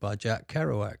Road by Jack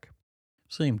Kerouac.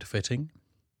 Seemed fitting.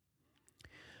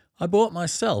 I bought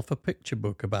myself a picture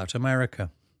book about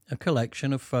America, a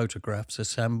collection of photographs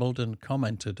assembled and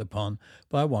commented upon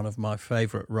by one of my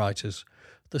favourite writers,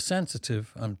 the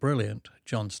sensitive and brilliant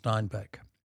John Steinbeck.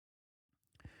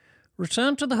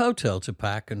 Returned to the hotel to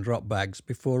pack and drop bags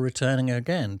before returning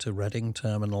again to Reading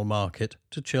Terminal Market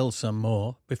to chill some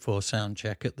more before sound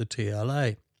check at the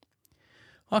TLA.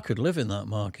 I could live in that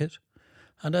market,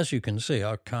 and as you can see,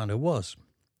 I kind of was.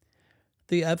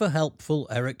 The ever-helpful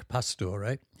Eric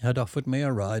Pastore had offered me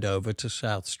a ride over to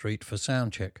South Street for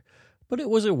sound check, but it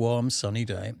was a warm, sunny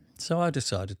day, so I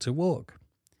decided to walk.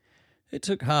 It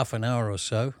took half an hour or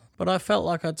so, but I felt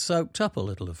like I'd soaked up a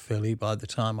little of Philly by the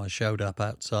time I showed up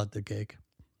outside the gig.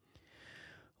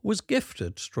 Was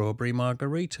gifted strawberry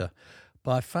margarita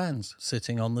by fans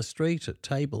sitting on the street at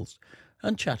tables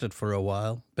and chatted for a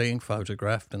while, being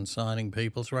photographed and signing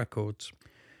people's records.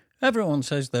 Everyone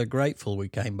says they're grateful we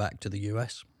came back to the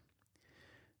US.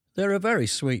 They're a very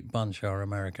sweet bunch, our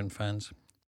American fans.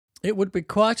 It would be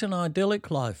quite an idyllic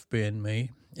life being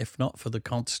me, if not for the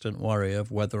constant worry of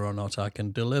whether or not I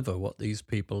can deliver what these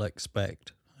people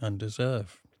expect and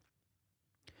deserve.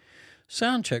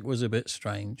 Soundcheck was a bit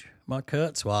strange. My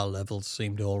Kurzweil levels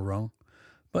seemed all wrong,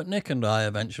 but Nick and I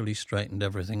eventually straightened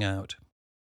everything out.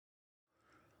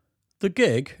 The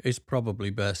gig is probably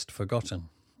best forgotten.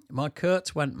 My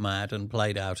Kurtz went mad and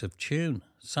played out of tune,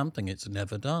 something it's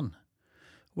never done.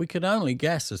 We could only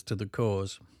guess as to the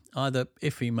cause, either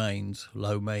iffy mains,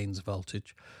 low mains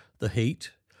voltage, the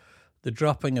heat, the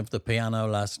dropping of the piano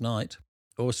last night,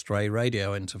 or stray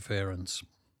radio interference.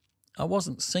 I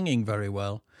wasn't singing very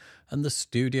well, and the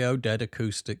studio dead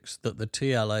acoustics that the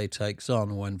TLA takes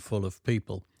on when full of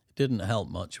people didn't help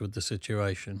much with the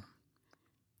situation.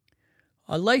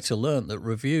 I later learnt that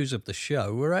reviews of the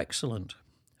show were excellent.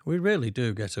 We really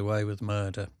do get away with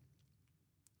murder.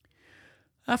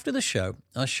 After the show,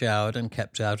 I showered and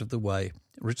kept out of the way,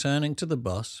 returning to the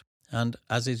bus, and,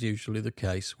 as is usually the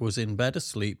case, was in bed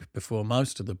asleep before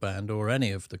most of the band or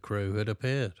any of the crew had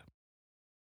appeared.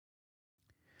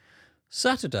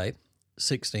 Saturday,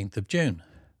 16th of June,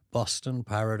 Boston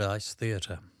Paradise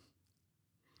Theatre.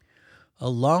 A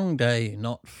long day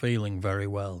not feeling very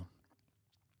well.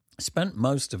 Spent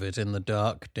most of it in the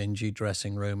dark, dingy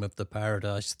dressing room of the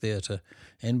Paradise Theatre,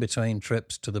 in between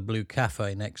trips to the Blue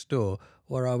Cafe next door,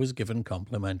 where I was given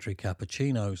complimentary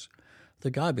cappuccinos. The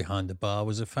guy behind the bar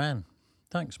was a fan.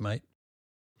 Thanks, mate.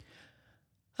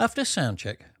 After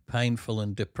soundcheck, painful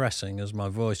and depressing as my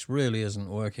voice really isn't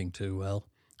working too well,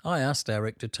 I asked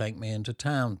Eric to take me into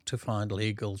town to find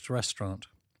Legal's restaurant.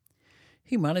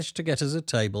 He managed to get us a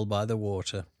table by the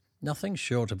water. Nothing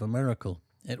short of a miracle.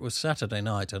 It was Saturday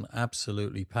night and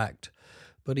absolutely packed,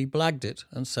 but he blagged it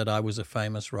and said I was a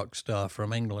famous rock star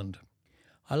from England.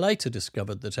 I later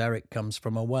discovered that Eric comes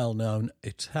from a well-known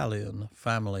Italian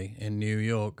family in New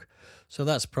York, so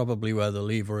that's probably where the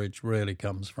leverage really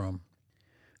comes from.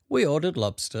 We ordered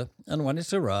lobster, and when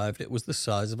it arrived it was the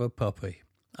size of a puppy,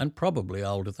 and probably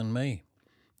older than me.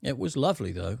 It was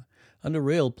lovely, though, and a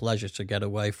real pleasure to get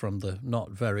away from the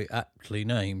not very aptly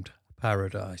named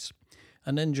paradise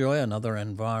and enjoy another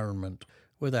environment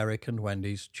with Eric and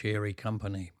Wendy's cheery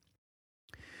company.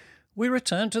 We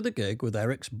returned to the gig with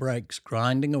Eric's brakes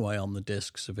grinding away on the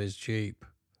discs of his Jeep,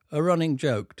 a running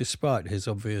joke despite his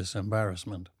obvious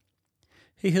embarrassment.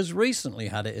 He has recently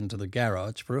had it into the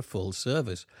garage for a full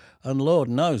service, and Lord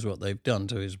knows what they've done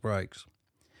to his brakes.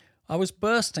 I was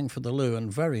bursting for the loo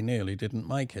and very nearly didn't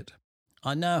make it.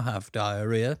 I now have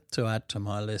diarrhoea to add to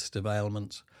my list of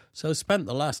ailments, so spent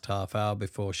the last half hour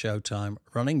before showtime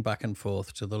running back and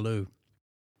forth to the loo.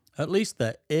 At least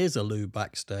there is a loo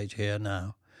backstage here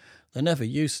now. There never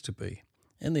used to be.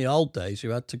 In the old days,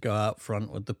 you had to go out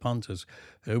front with the punters,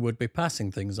 who would be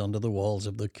passing things under the walls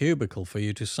of the cubicle for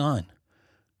you to sign.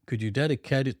 Could you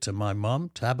dedicate it to my mum,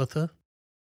 Tabitha?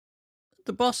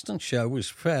 The Boston show was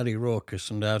fairly raucous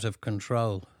and out of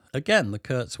control. Again, the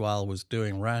Kurzweil was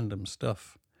doing random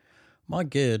stuff. My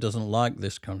gear doesn't like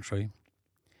this country.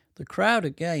 The crowd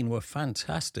again were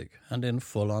fantastic and in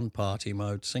full-on party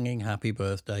mode, singing Happy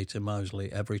Birthday to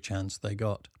Mosley every chance they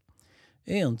got.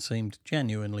 Ian seemed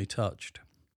genuinely touched.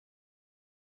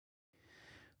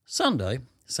 Sunday,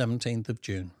 17th of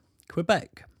June,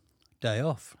 Quebec. Day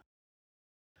off.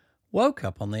 Woke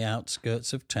up on the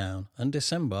outskirts of town and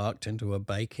disembarked into a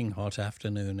baking hot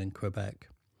afternoon in Quebec.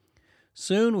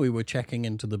 Soon we were checking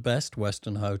into the best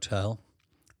Western hotel.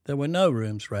 There were no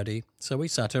rooms ready, so we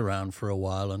sat around for a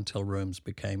while until rooms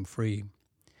became free.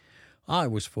 I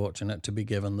was fortunate to be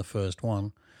given the first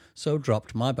one, so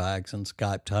dropped my bags and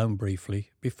Skyped home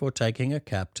briefly before taking a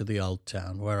cab to the old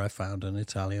town where I found an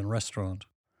Italian restaurant.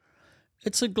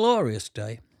 It's a glorious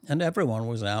day, and everyone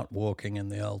was out walking in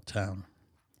the old town.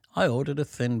 I ordered a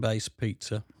thin base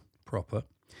pizza, proper,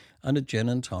 and a gin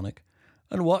and tonic,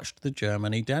 and watched the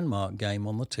Germany-Denmark game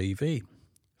on the TV.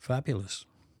 Fabulous.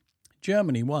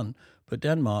 Germany won, but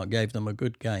Denmark gave them a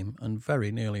good game and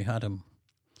very nearly had 'em.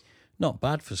 Not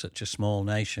bad for such a small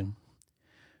nation.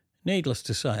 Needless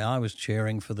to say, I was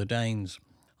cheering for the Danes.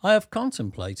 I have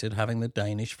contemplated having the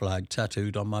Danish flag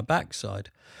tattooed on my backside,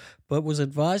 but was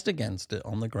advised against it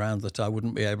on the ground that I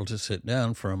wouldn't be able to sit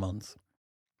down for a month.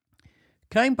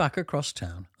 Came back across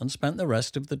town and spent the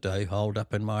rest of the day holed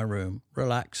up in my room,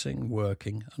 relaxing,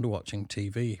 working and watching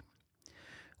TV.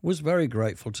 Was very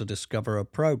grateful to discover a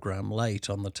programme late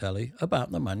on the telly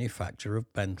about the manufacture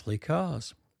of Bentley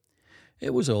cars.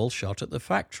 It was all shot at the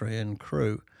factory in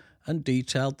Crewe and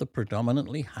detailed the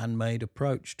predominantly handmade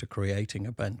approach to creating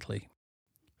a Bentley.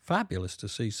 Fabulous to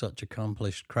see such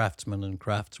accomplished craftsmen and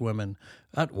craftswomen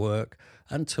at work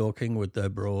and talking with their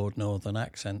broad northern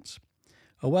accents.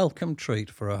 A welcome treat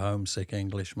for a homesick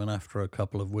Englishman after a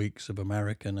couple of weeks of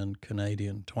American and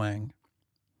Canadian twang.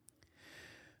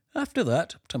 After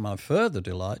that, to my further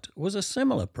delight, was a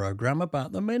similar programme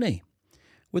about the Mini,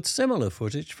 with similar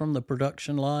footage from the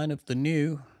production line of the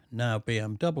new, now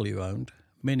BMW-owned,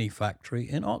 Mini factory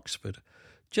in Oxford,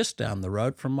 just down the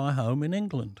road from my home in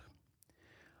England.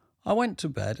 I went to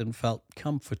bed and felt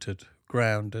comforted,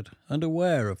 grounded, and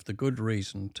aware of the good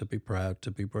reason to be proud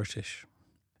to be British.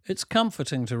 It's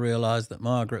comforting to realise that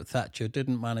Margaret Thatcher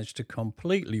didn't manage to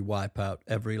completely wipe out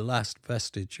every last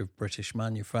vestige of British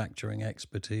manufacturing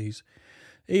expertise,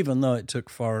 even though it took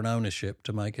foreign ownership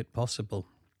to make it possible.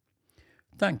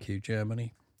 Thank you,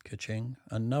 Germany, ka-ching,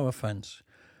 and no offence,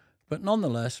 but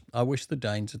nonetheless I wish the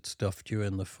Danes had stuffed you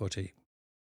in the footy.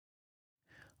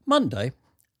 Monday,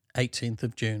 18th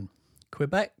of June,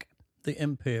 Quebec, the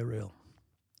Imperial.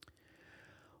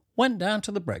 Went down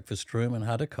to the breakfast room and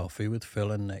had a coffee with Phil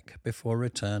and Nick before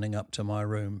returning up to my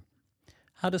room.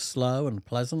 Had a slow and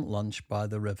pleasant lunch by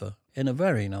the river in a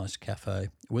very nice cafe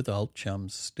with old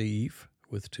chums Steve,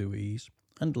 with 2 E's,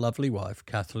 and lovely wife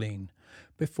Kathleen,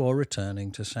 before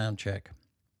returning to soundcheck.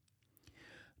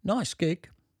 Nice gig.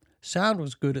 Sound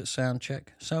was good at soundcheck,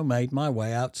 so made my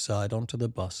way outside onto the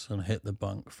bus and hit the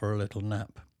bunk for a little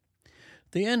nap.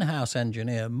 The in-house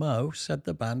engineer, Mo, said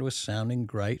the band was sounding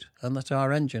great and that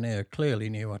our engineer clearly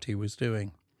knew what he was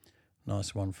doing.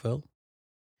 Nice one, Phil.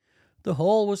 The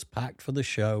hall was packed for the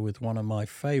show with one of my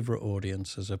favourite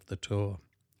audiences of the tour.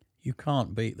 You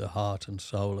can't beat the heart and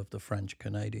soul of the French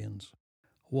Canadians.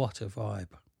 What a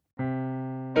vibe.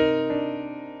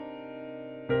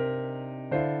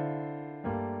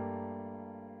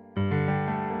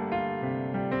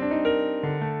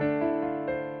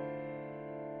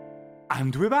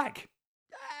 And we're back.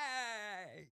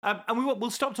 And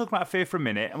we'll stop talking about fear for a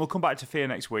minute, and we'll come back to fear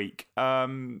next week,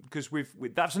 because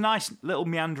that's a nice little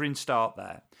meandering start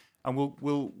there, and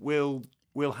we'll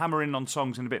hammer in on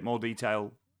songs in a bit more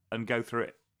detail and go through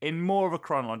it in more of a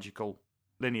chronological,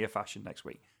 linear fashion next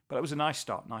week. But it was a nice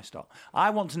start.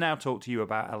 I want to now talk to you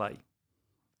about LA.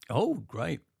 Oh,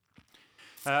 great!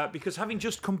 Because having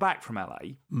just come back from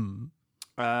LA,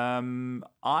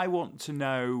 I want to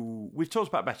know. We've talked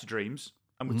about Better Dreams.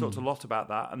 And we've talked a lot about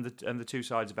that and the two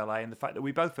sides of LA and the fact that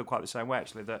we both feel quite the same way,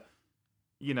 actually, that,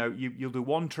 you'll do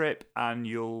one trip and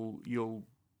you're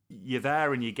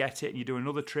there and you get it, and you do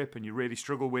another trip and you really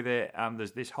struggle with it, and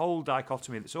there's this whole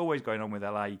dichotomy that's always going on with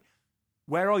LA.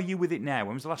 Where are you with it now?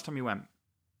 When was the last time you went?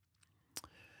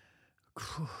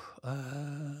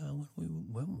 When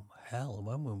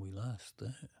were we last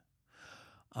there?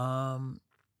 I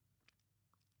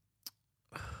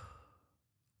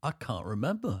can't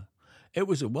remember. It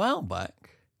was a while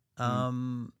back.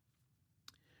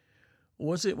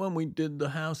 Was it when we did the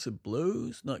House of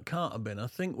Blues? No, it can't have been. I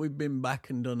think we've been back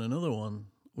and done another one.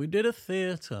 We did a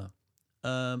theatre,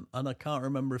 and I can't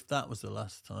remember if that was the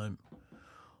last time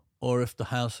or if the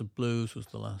House of Blues was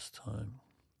the last time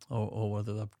or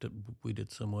whether we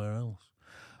did somewhere else.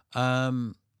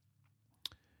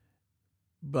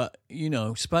 But,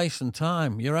 space and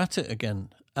time, you're at it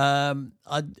again.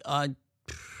 I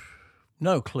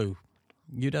no clue.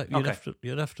 You'd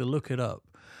have to look it up.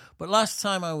 But last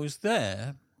time I was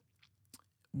there,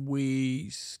 we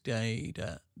stayed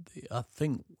at I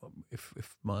think,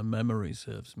 if my memory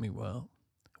serves me well,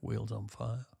 Wheels on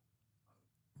Fire,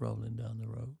 rolling down the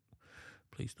road.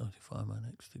 Please notify my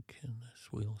next of kin, this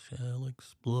wheel shall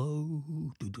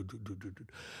explode.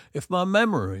 If my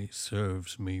memory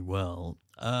serves me well,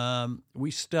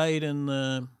 we stayed in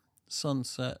the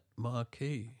Sunset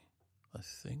Marquee, I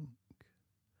think.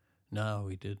 No,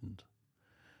 we didn't.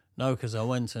 No, because I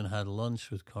went and had lunch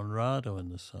with Conrado in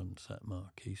the Sunset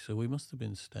Marquee, so we must have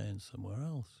been staying somewhere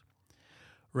else,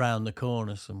 round the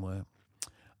corner somewhere.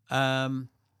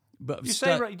 But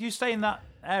do you stay in that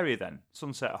area then?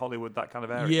 Sunset, Hollywood, that kind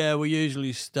of area? Yeah, we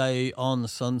usually stay on the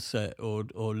Sunset or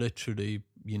literally,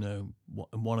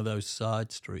 one of those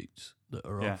side streets that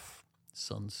are off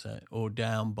Sunset, or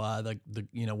down by the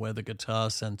where the Guitar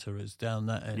Center is, down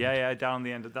that end. Yeah, down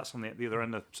the end. That's on the other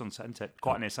end of Sunset, isn't it?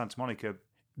 Quite near Santa Monica.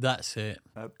 That's it.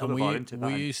 Boulevard,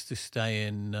 we used to stay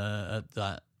in at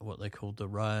that, what they called the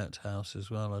Riot House as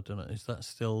well. I don't know, is that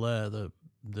still there?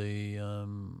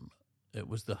 It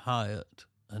was the Hyatt,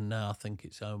 and now I think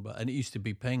it's owned by, and it used to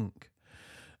be pink.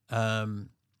 And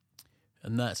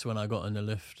that's when I got in the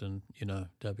lift, and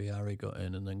Debbie Harry got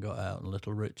in, and then got out, and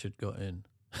Little Richard got in.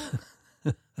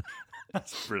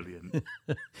 That's brilliant.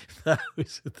 That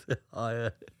was the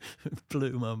Hyatt. It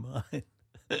blew my mind.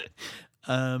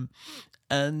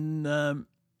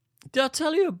 Did I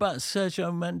tell you about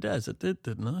Sergio Mendes? I did,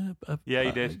 didn't I? Yeah,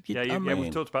 you did.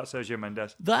 We've talked about Sergio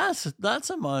Mendes. That's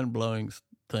a mind-blowing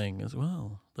thing as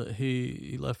well, that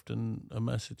he left a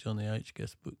message on the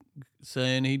HGuest book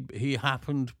saying he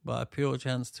happened by pure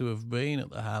chance to have been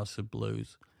at the House of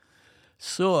Blues,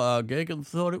 saw our gig and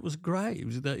thought it was great.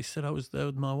 He said, I was there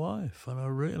with my wife and I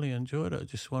really enjoyed it. I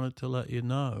just wanted to let you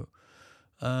know.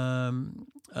 And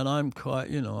I'm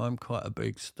quite a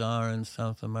big star in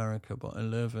South America, but I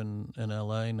live in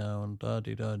LA now, and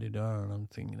da-di-da-di-da, and I'm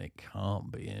thinking it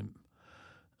can't be him.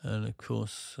 And of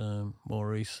course, more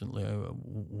recently,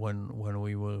 when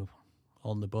we were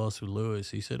on the bus with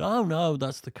Lewis, he said, "Oh no,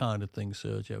 that's the kind of thing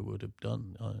Sergio would have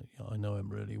done. I know him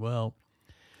really well."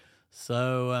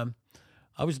 So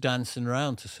I was dancing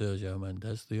around to Sergio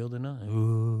Mendes the other night.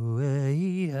 Ooh,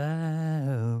 hey,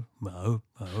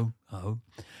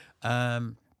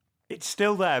 it's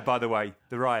still there, by the way.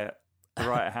 The Riot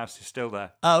House is still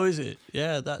there. Oh, is it?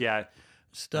 Yeah, yeah.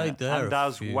 Stayed there. And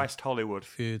as West Hollywood. A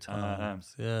few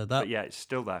times. But yeah, it's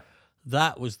still there.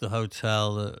 That was the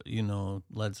hotel that,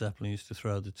 Led Zeppelin used to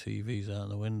throw the TVs out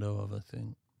the window of, I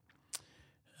think.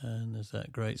 And there's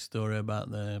that great story about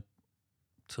their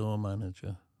tour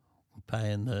manager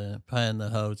paying the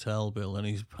hotel bill, and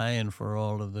he's paying for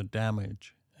all of the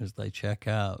damage as they check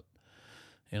out,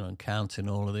 counting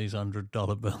all of these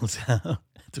 $100 bills out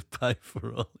to pay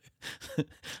for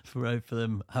for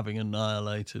them having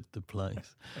annihilated the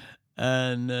place.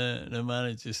 And the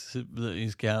manager said that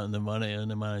he's counting the money, and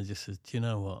the manager says, "Do you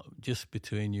know what? Just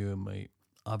between you and me,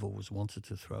 I've always wanted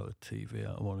to throw a TV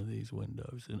out of one of these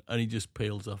windows." And he just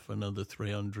peels off another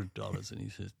 $300, and he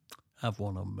says, "Have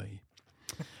one on me."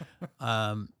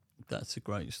 That's a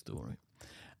great story.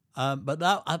 But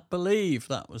that, I believe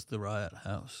that was the Riot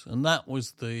House, and that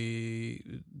was the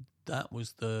that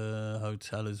was the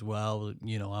hotel as well.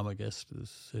 You know, I'm a guest of the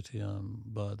city. I'm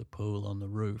by the pool on the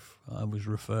roof. I was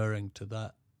referring to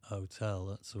that hotel.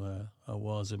 That's where I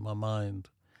was in my mind.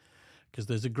 Because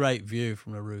there's a great view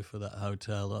from the roof of that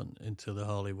hotel into the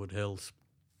Hollywood Hills.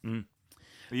 Mm.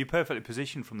 Well, you're perfectly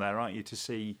positioned from there, aren't you, to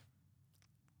see...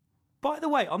 By the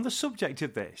way, on the subject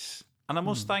of this, and I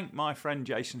must thank my friend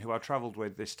Jason, who I travelled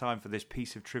with this time for this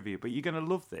piece of trivia, but you're going to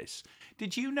love this.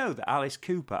 Did you know that Alice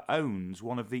Cooper owns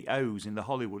one of the O's in the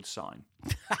Hollywood sign?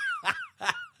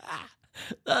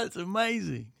 That's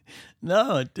amazing.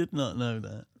 No, I did not know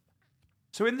that.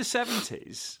 So in the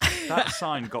 70s, that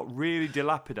sign got really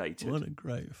dilapidated. What a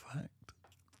great fact.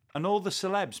 And all the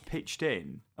celebs pitched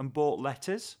in and bought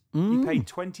letters. He paid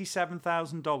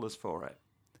 $27,000 for it.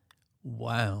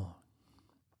 Wow.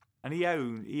 And he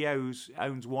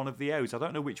owns one of the O's. I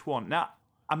don't know which one. Now,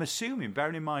 I'm assuming,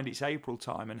 bearing in mind it's April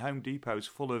time and Home Depot's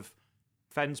full of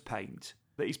fence paint,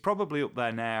 that he's probably up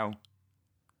there now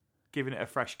giving it a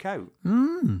fresh coat.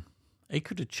 He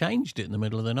could have changed it in the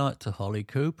middle of the night to Holly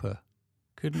Cooper,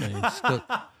 couldn't he?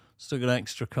 Stuck an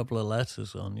extra couple of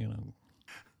letters on, you know.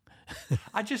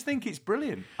 I just think it's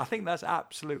brilliant. I think that's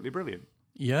absolutely brilliant.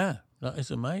 Yeah, that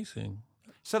is amazing.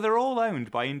 So they're all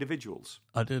owned by individuals.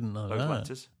 I didn't know those that.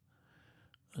 letters.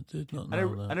 I did not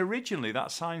know that. And originally that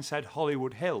sign said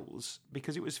Hollywood Hills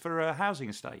because it was for a housing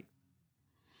estate.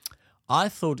 I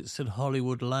thought it said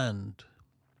Hollywood Land.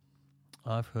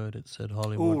 I've heard it said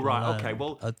Hollywood Oh, right, Land. okay.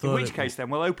 Well, in which case then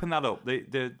we'll open that up.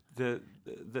 The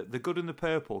good and the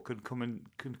purple can come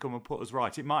and put us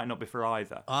right. It might not be for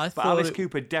either. But Alice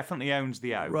Cooper definitely owns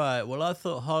the O. Right. Well, I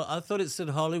thought it said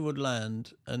Hollywood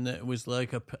Land, and it was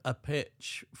like a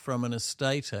pitch from an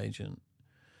estate agent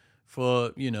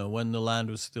for, you know, when the land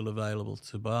was still available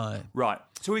to buy. Right.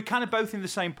 So we're kind of both in the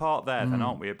same part there, then,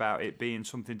 aren't we? About it being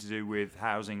something to do with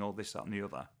housing or this, that, and the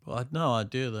other. Well, I had no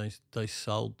idea they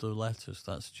sold the letters.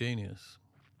 That's genius.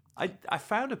 I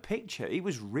found a picture. It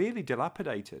was really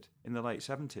dilapidated in the late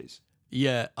 70s.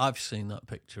 Yeah, I've seen that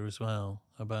picture as well,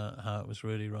 about how it was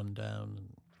really run down.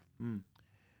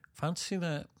 Fancy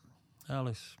that,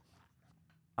 Alice.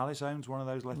 Alice owns one of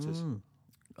those letters.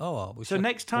 Oh,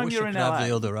 next time you're in LA, LA, have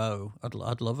the other O.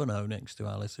 I'd love an O next to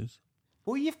Alice's.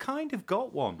 Well, you've kind of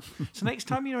got one. So next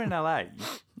time you're in LA,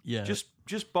 yeah,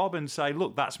 just bob and say,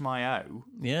 "Look, that's my O."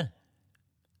 Yeah,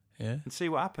 and see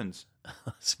what happens.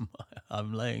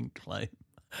 I'm laying claim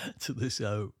to this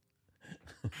O.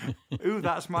 Ooh,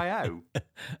 that's my O.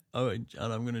 Oh, and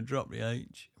I'm going to drop the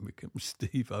H and become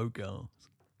Steve O'Gars.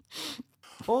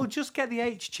 Or just get the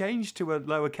H changed to a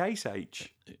lowercase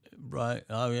h. Right.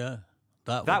 Oh, yeah.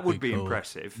 That would be cool.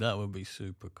 Impressive. That would be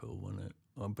super cool, wouldn't it?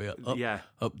 I'd be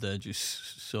up there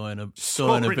just sawing a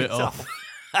bit off.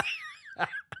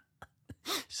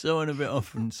 Sawing a bit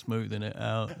off and smoothing it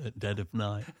out at dead of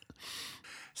night.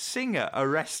 Singer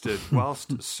arrested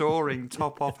whilst sawing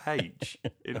top off H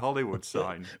in Hollywood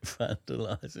sign.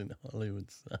 Vandalising Hollywood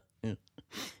sign.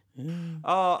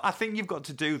 Oh, I think you've got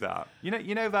to do that.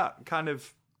 You know that kind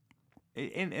of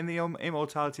in the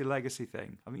immortality legacy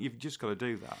thing. I think you've just got to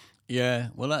do that. Yeah,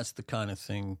 well, that's the kind of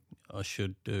thing I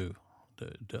should do.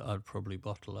 That I'd probably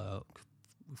bottle out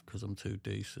because I'm too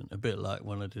decent. A bit like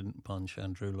when I didn't punch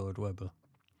Andrew Lloyd Webber.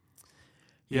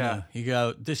 You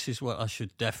go, this is what I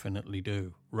should definitely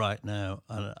do right now,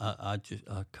 and I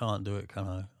can't do it, can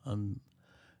I?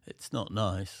 It's not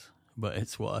nice, but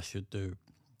it's what I should do.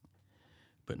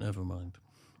 But never mind.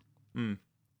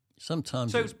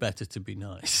 Sometimes it's better to be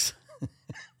nice.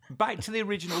 Back to the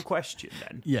original question,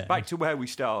 then. Yeah. Back to where we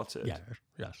started. Yeah.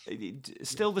 Yes.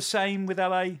 Still the same with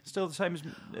LA. Still the same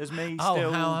as me. Oh,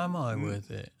 still... how am I with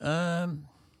it? It's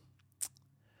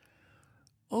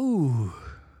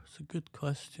a good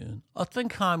question. I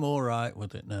think I'm all right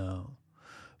with it now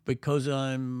because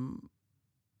I'm,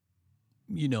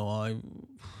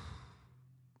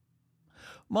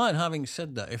 having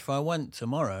said that, if I went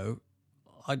tomorrow,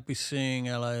 I'd be seeing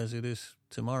LA as it is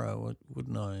tomorrow,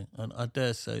 wouldn't I? And I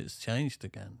dare say it's changed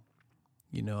again.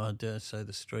 I dare say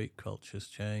the street culture's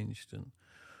changed and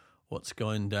what's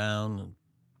going down. And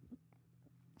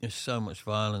there's so much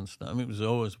violence now. I mean, it was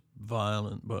always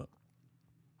violent, but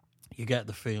you get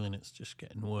the feeling it's just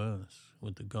getting worse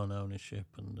with the gun ownership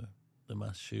and the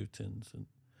mass shootings. And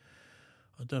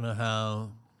I don't know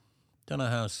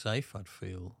how safe I'd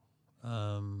feel.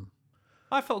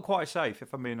 I felt quite safe,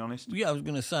 if I'm being honest. Yeah, I was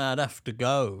going to say I'd have to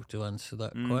go to answer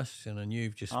that question, and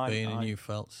you've just been and you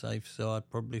felt safe, so I'd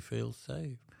probably feel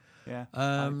safe. Yeah.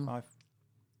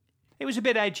 It was a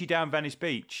bit edgy down Venice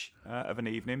Beach of an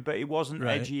evening, but it wasn't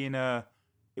edgy in a...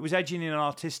 It was edgy in an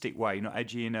artistic way, not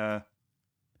edgy in a...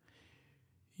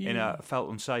 in a felt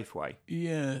unsafe way.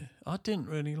 Yeah, I didn't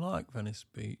really like Venice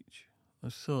Beach. I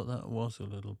thought that was a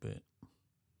little bit,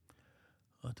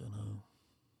 I don't know.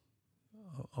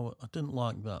 I didn't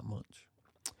like that much.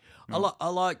 I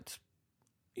liked,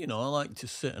 I like to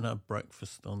sit and have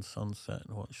breakfast on Sunset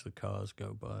and watch the cars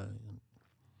go by. And,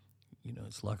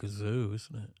 it's like a zoo,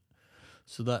 isn't it?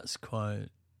 So that's quite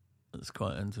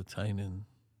entertaining.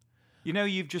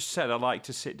 You've just said I like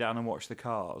to sit down and watch the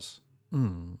cars.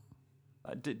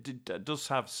 It does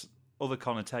have other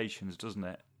connotations, doesn't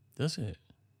it? Does it?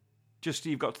 Just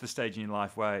you've got to the stage in your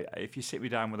life where if you sit me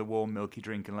down with a warm milky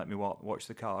drink and let me watch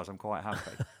the cars, I'm quite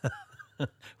happy.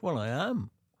 Well, I am.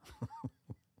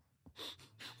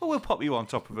 Well, we'll pop you on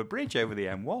top of a bridge over the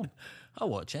M1. I'll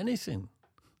watch anything.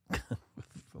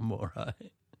 I'm all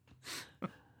right.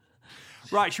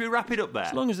 Right, should we wrap it up there?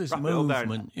 As long as there's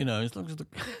movement, as long as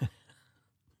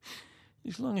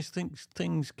as long as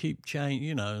things keep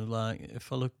changing, like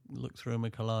if I look through my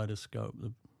kaleidoscope,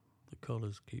 the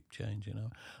colours keep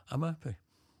changing. I'm happy.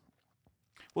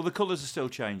 Well, the colours are still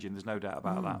changing. There's no doubt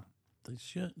about that.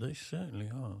 They certainly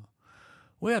are.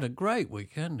 We had a great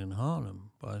weekend in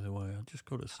Harlem, by the way. I just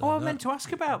got to say. Oh, I meant to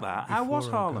ask about that. How was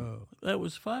Harlem? That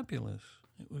was fabulous.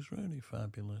 It was really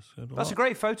fabulous. That's a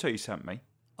great photo you sent me.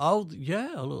 Oh,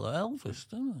 yeah, I look like Elvis,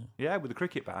 don't I? Yeah, with the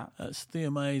cricket bat. That's the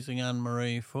amazing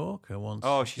Anne-Marie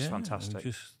Forker. She's fantastic.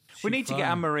 We need to get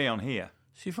Anne-Marie on here.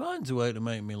 She finds a way to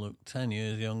make me look 10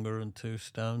 years younger and 2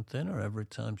 stone thinner every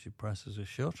time she presses a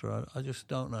shutter. I just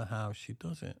don't know how she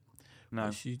does it. No.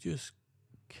 But she just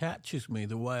catches me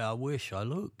the way I wish I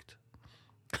looked.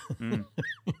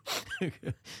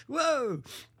 Whoa!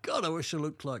 God, I wish I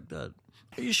looked like that.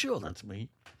 Are you sure that's me?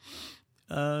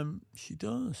 She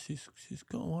does. She's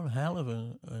got one hell of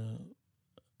a...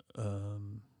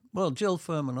 Jill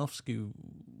Furmanovsky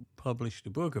published a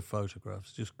book of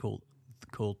photographs just called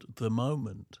The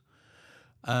Moment.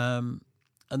 And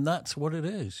that's what it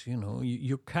is,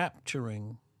 You're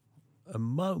capturing a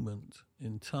moment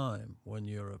in time when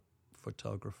you're a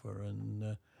photographer.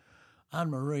 And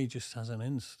Anne-Marie just has an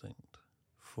instinct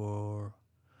for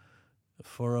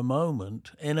a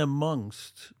moment in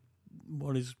amongst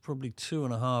what is probably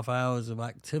 2.5 hours of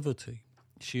activity.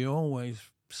 She always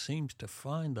seems to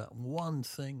find that one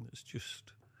thing that's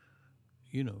just,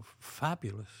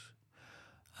 fabulous.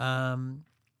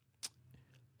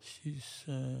 She's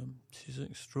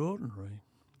extraordinary.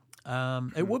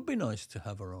 It would be nice to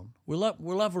have her on.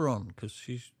 We'll have her on because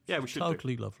she's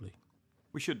totally lovely.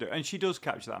 We should do, and she does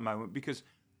capture that moment because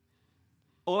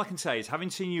all I can say is, having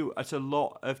seen you at a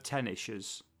lot of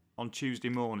tennishes on Tuesday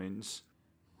mornings,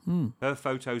 her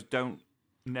photos don't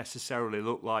necessarily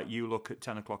look like you look at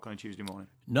 10 o'clock on a Tuesday morning.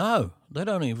 No, they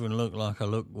don't even look like I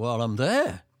look while I'm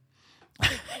there.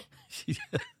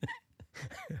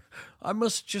 I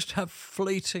must just have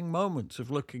fleeting moments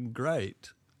of looking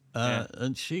great,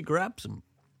 and she grabs them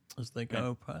as they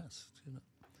go past.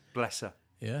 Bless her.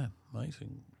 Yeah,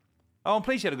 amazing. Oh, I'm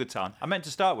pleased you had a good time. I meant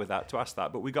to start with that, to ask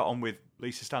that, but we got on with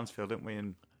Lisa Stansfield, didn't we?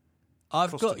 And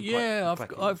I've got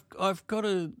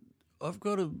to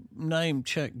name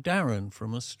check Darren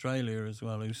from Australia as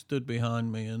well, who stood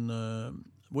behind me, and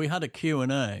we had a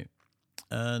Q&A,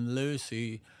 and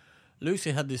Lucy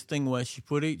had this thing where she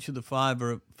put each of the five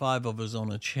of us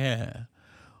on a chair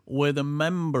with a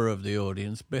member of the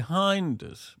audience behind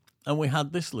us. And we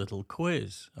had this little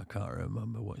quiz. I can't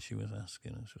remember what she was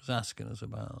asking us. She was asking us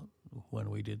about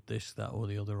when we did this, that, or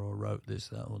the other, or wrote this,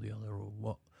 that, or the other,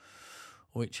 or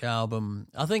which album.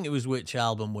 I think it was which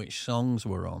album, which songs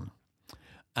were on.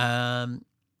 And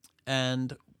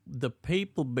the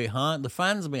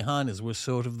fans behind us were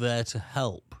sort of there to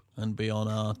help and be on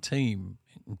our team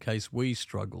in case we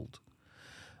struggled.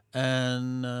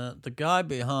 And the guy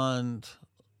behind,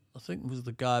 I think it was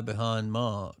the guy behind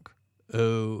Mark,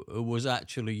 who was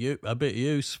actually a bit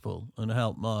useful and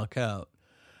helped Mark out.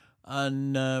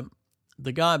 And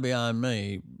the guy behind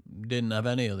me didn't have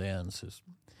any of the answers.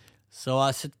 So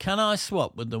I said, can I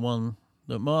swap with the one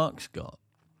that Mark's got?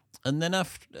 And then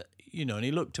after, and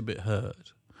he looked a bit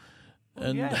hurt.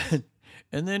 And yes.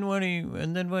 and then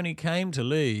when he came to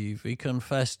leave, he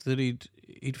confessed that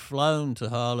he'd flown to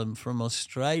Harlem from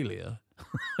Australia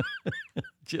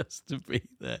just to be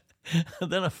there. And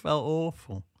then I felt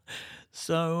awful.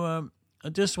 So I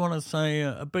just want to say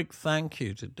a big thank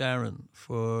you to Darren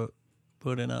for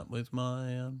putting up with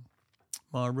my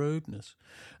rudeness.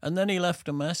 And then he left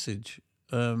a message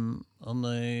on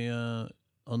the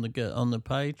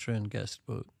Patreon guest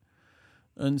book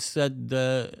and said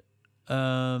that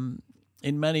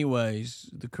in many ways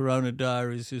the Corona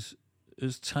Diaries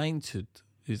has tainted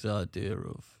his idea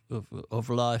of of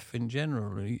life in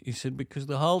general. He said, because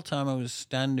the whole time I was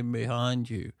standing behind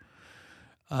you,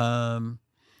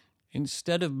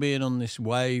 instead of being on this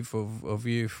wave of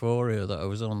euphoria that I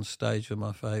was on stage with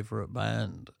my favourite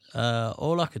band,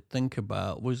 all I could think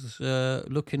about was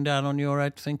looking down on your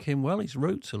head thinking, well, his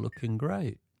roots are looking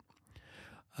great.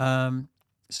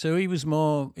 So he was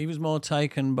more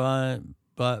taken by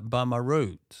my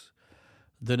roots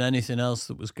than anything else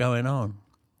that was going on,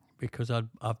 because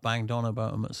I've banged on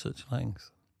about them at such length.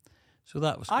 So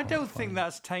that was. I don't think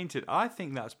that's tainted. I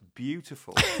think that's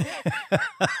beautiful.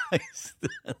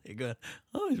 They're going,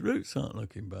 oh, his roots aren't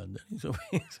looking bad. Then he's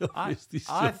obviously.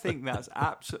 I think that's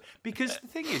absolutely, because the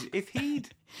thing is, if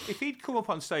he'd come up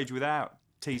on stage without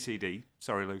TCD,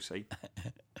 sorry Lucy,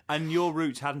 and your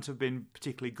roots hadn't have been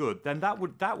particularly good, then that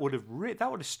would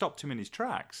have stopped him in his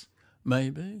tracks.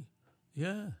 Maybe,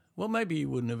 yeah. Well, maybe he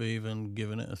wouldn't have even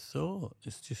given it a thought.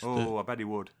 It's just. I bet he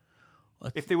would.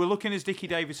 If they were looking as Dickie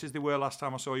Davis as they were last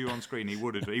time I saw you on screen, he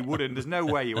would have. He wouldn't. There's no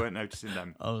way you weren't noticing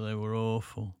them. Oh, they were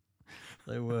awful.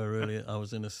 They were really. I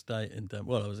was in a state I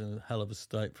was in a hell of a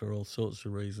state for all sorts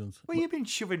of reasons. Well, you've been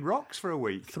shoving rocks for a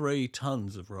week. 3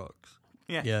 tons of rocks.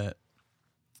 Yeah.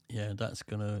 Yeah. That's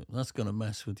gonna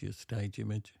mess with your stage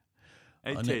image.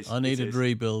 I needed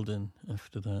rebuilding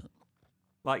after that.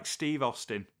 Like Steve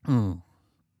Austin. Mm.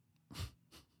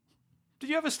 Did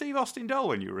you have a Steve Austin doll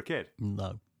when you were a kid?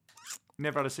 No.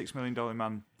 Never had a $6 Million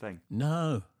Man thing?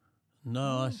 No,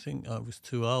 I think I was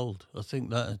too old. I think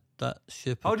that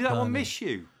ship. Oh, did that one miss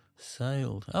you?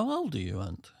 Sailed. How old are you,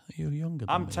 Ant? Are you younger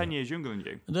than me? I'm 10 years younger than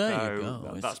you. There you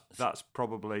go. That's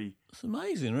probably. It's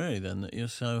amazing, really, then, that you're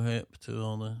so hip to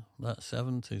all that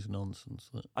 70s nonsense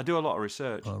that I do a lot of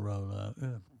research. I roll out.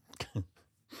 Yeah.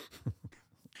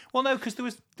 Well, no, because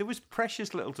there was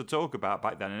precious little to talk about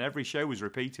back then, and every show was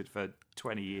repeated for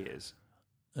 20 years.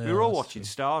 Yeah, we were all watching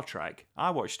Star Trek. I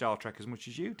watched Star Trek as much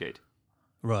as you did.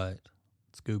 Right.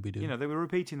 Scooby-Doo. You know, they were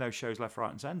repeating those shows left,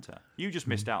 right and centre. You just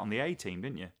missed out on the A-Team,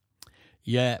 didn't you?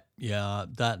 Yeah,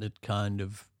 that had kind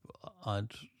of...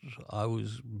 I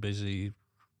was busy,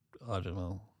 I don't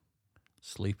know,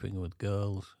 sleeping with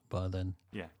girls by then.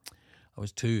 Yeah. I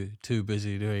was too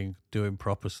busy doing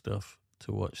proper stuff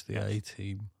to watch the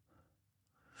A-Team.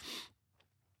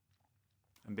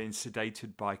 And being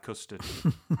sedated by custard.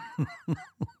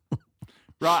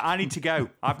 Right, I need to go.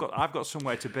 I've got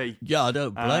somewhere to be. Yeah, I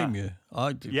don't blame you.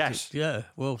 I do. Yes. Yeah.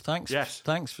 Well, thanks. Yes.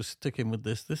 Thanks for sticking with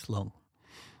this long.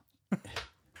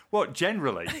 What,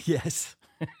 generally? Yes.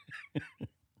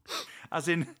 As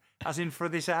in for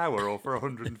this hour or for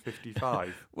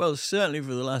 155? Well, certainly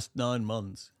for the last 9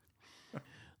 months.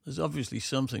 There's obviously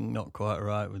something not quite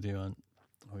right with you, Ant.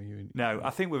 No, I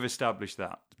think we've established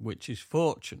that. Which is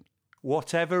fortune.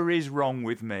 Whatever is wrong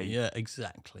with me. Yeah,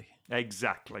 exactly.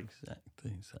 Exactly. Right,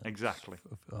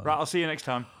 Right, I'll see you next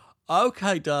time.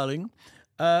 Okay, darling.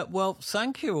 Well,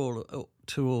 thank you all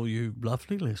to all you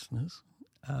lovely listeners.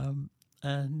 I'll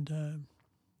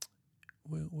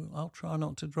try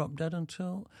not to drop dead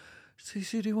until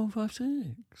TCD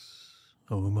 156.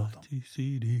 Oh, my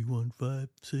TCD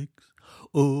 156.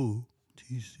 Oh,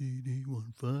 TCD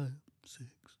 156.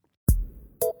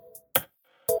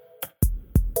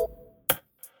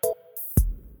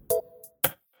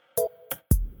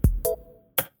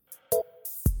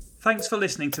 Thanks for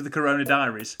listening to the Corona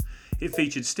Diaries. It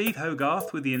featured Steve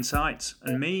Hogarth with the insights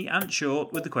and me, Ant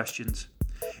Short, with the questions.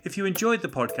 If you enjoyed the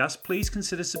podcast, please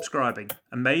consider subscribing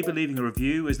and maybe leaving a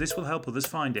review, as this will help others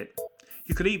find it.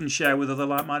 You could even share with other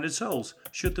like-minded souls,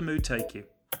 should the mood take you.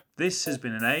 This has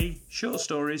been an A Short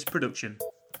Stories production.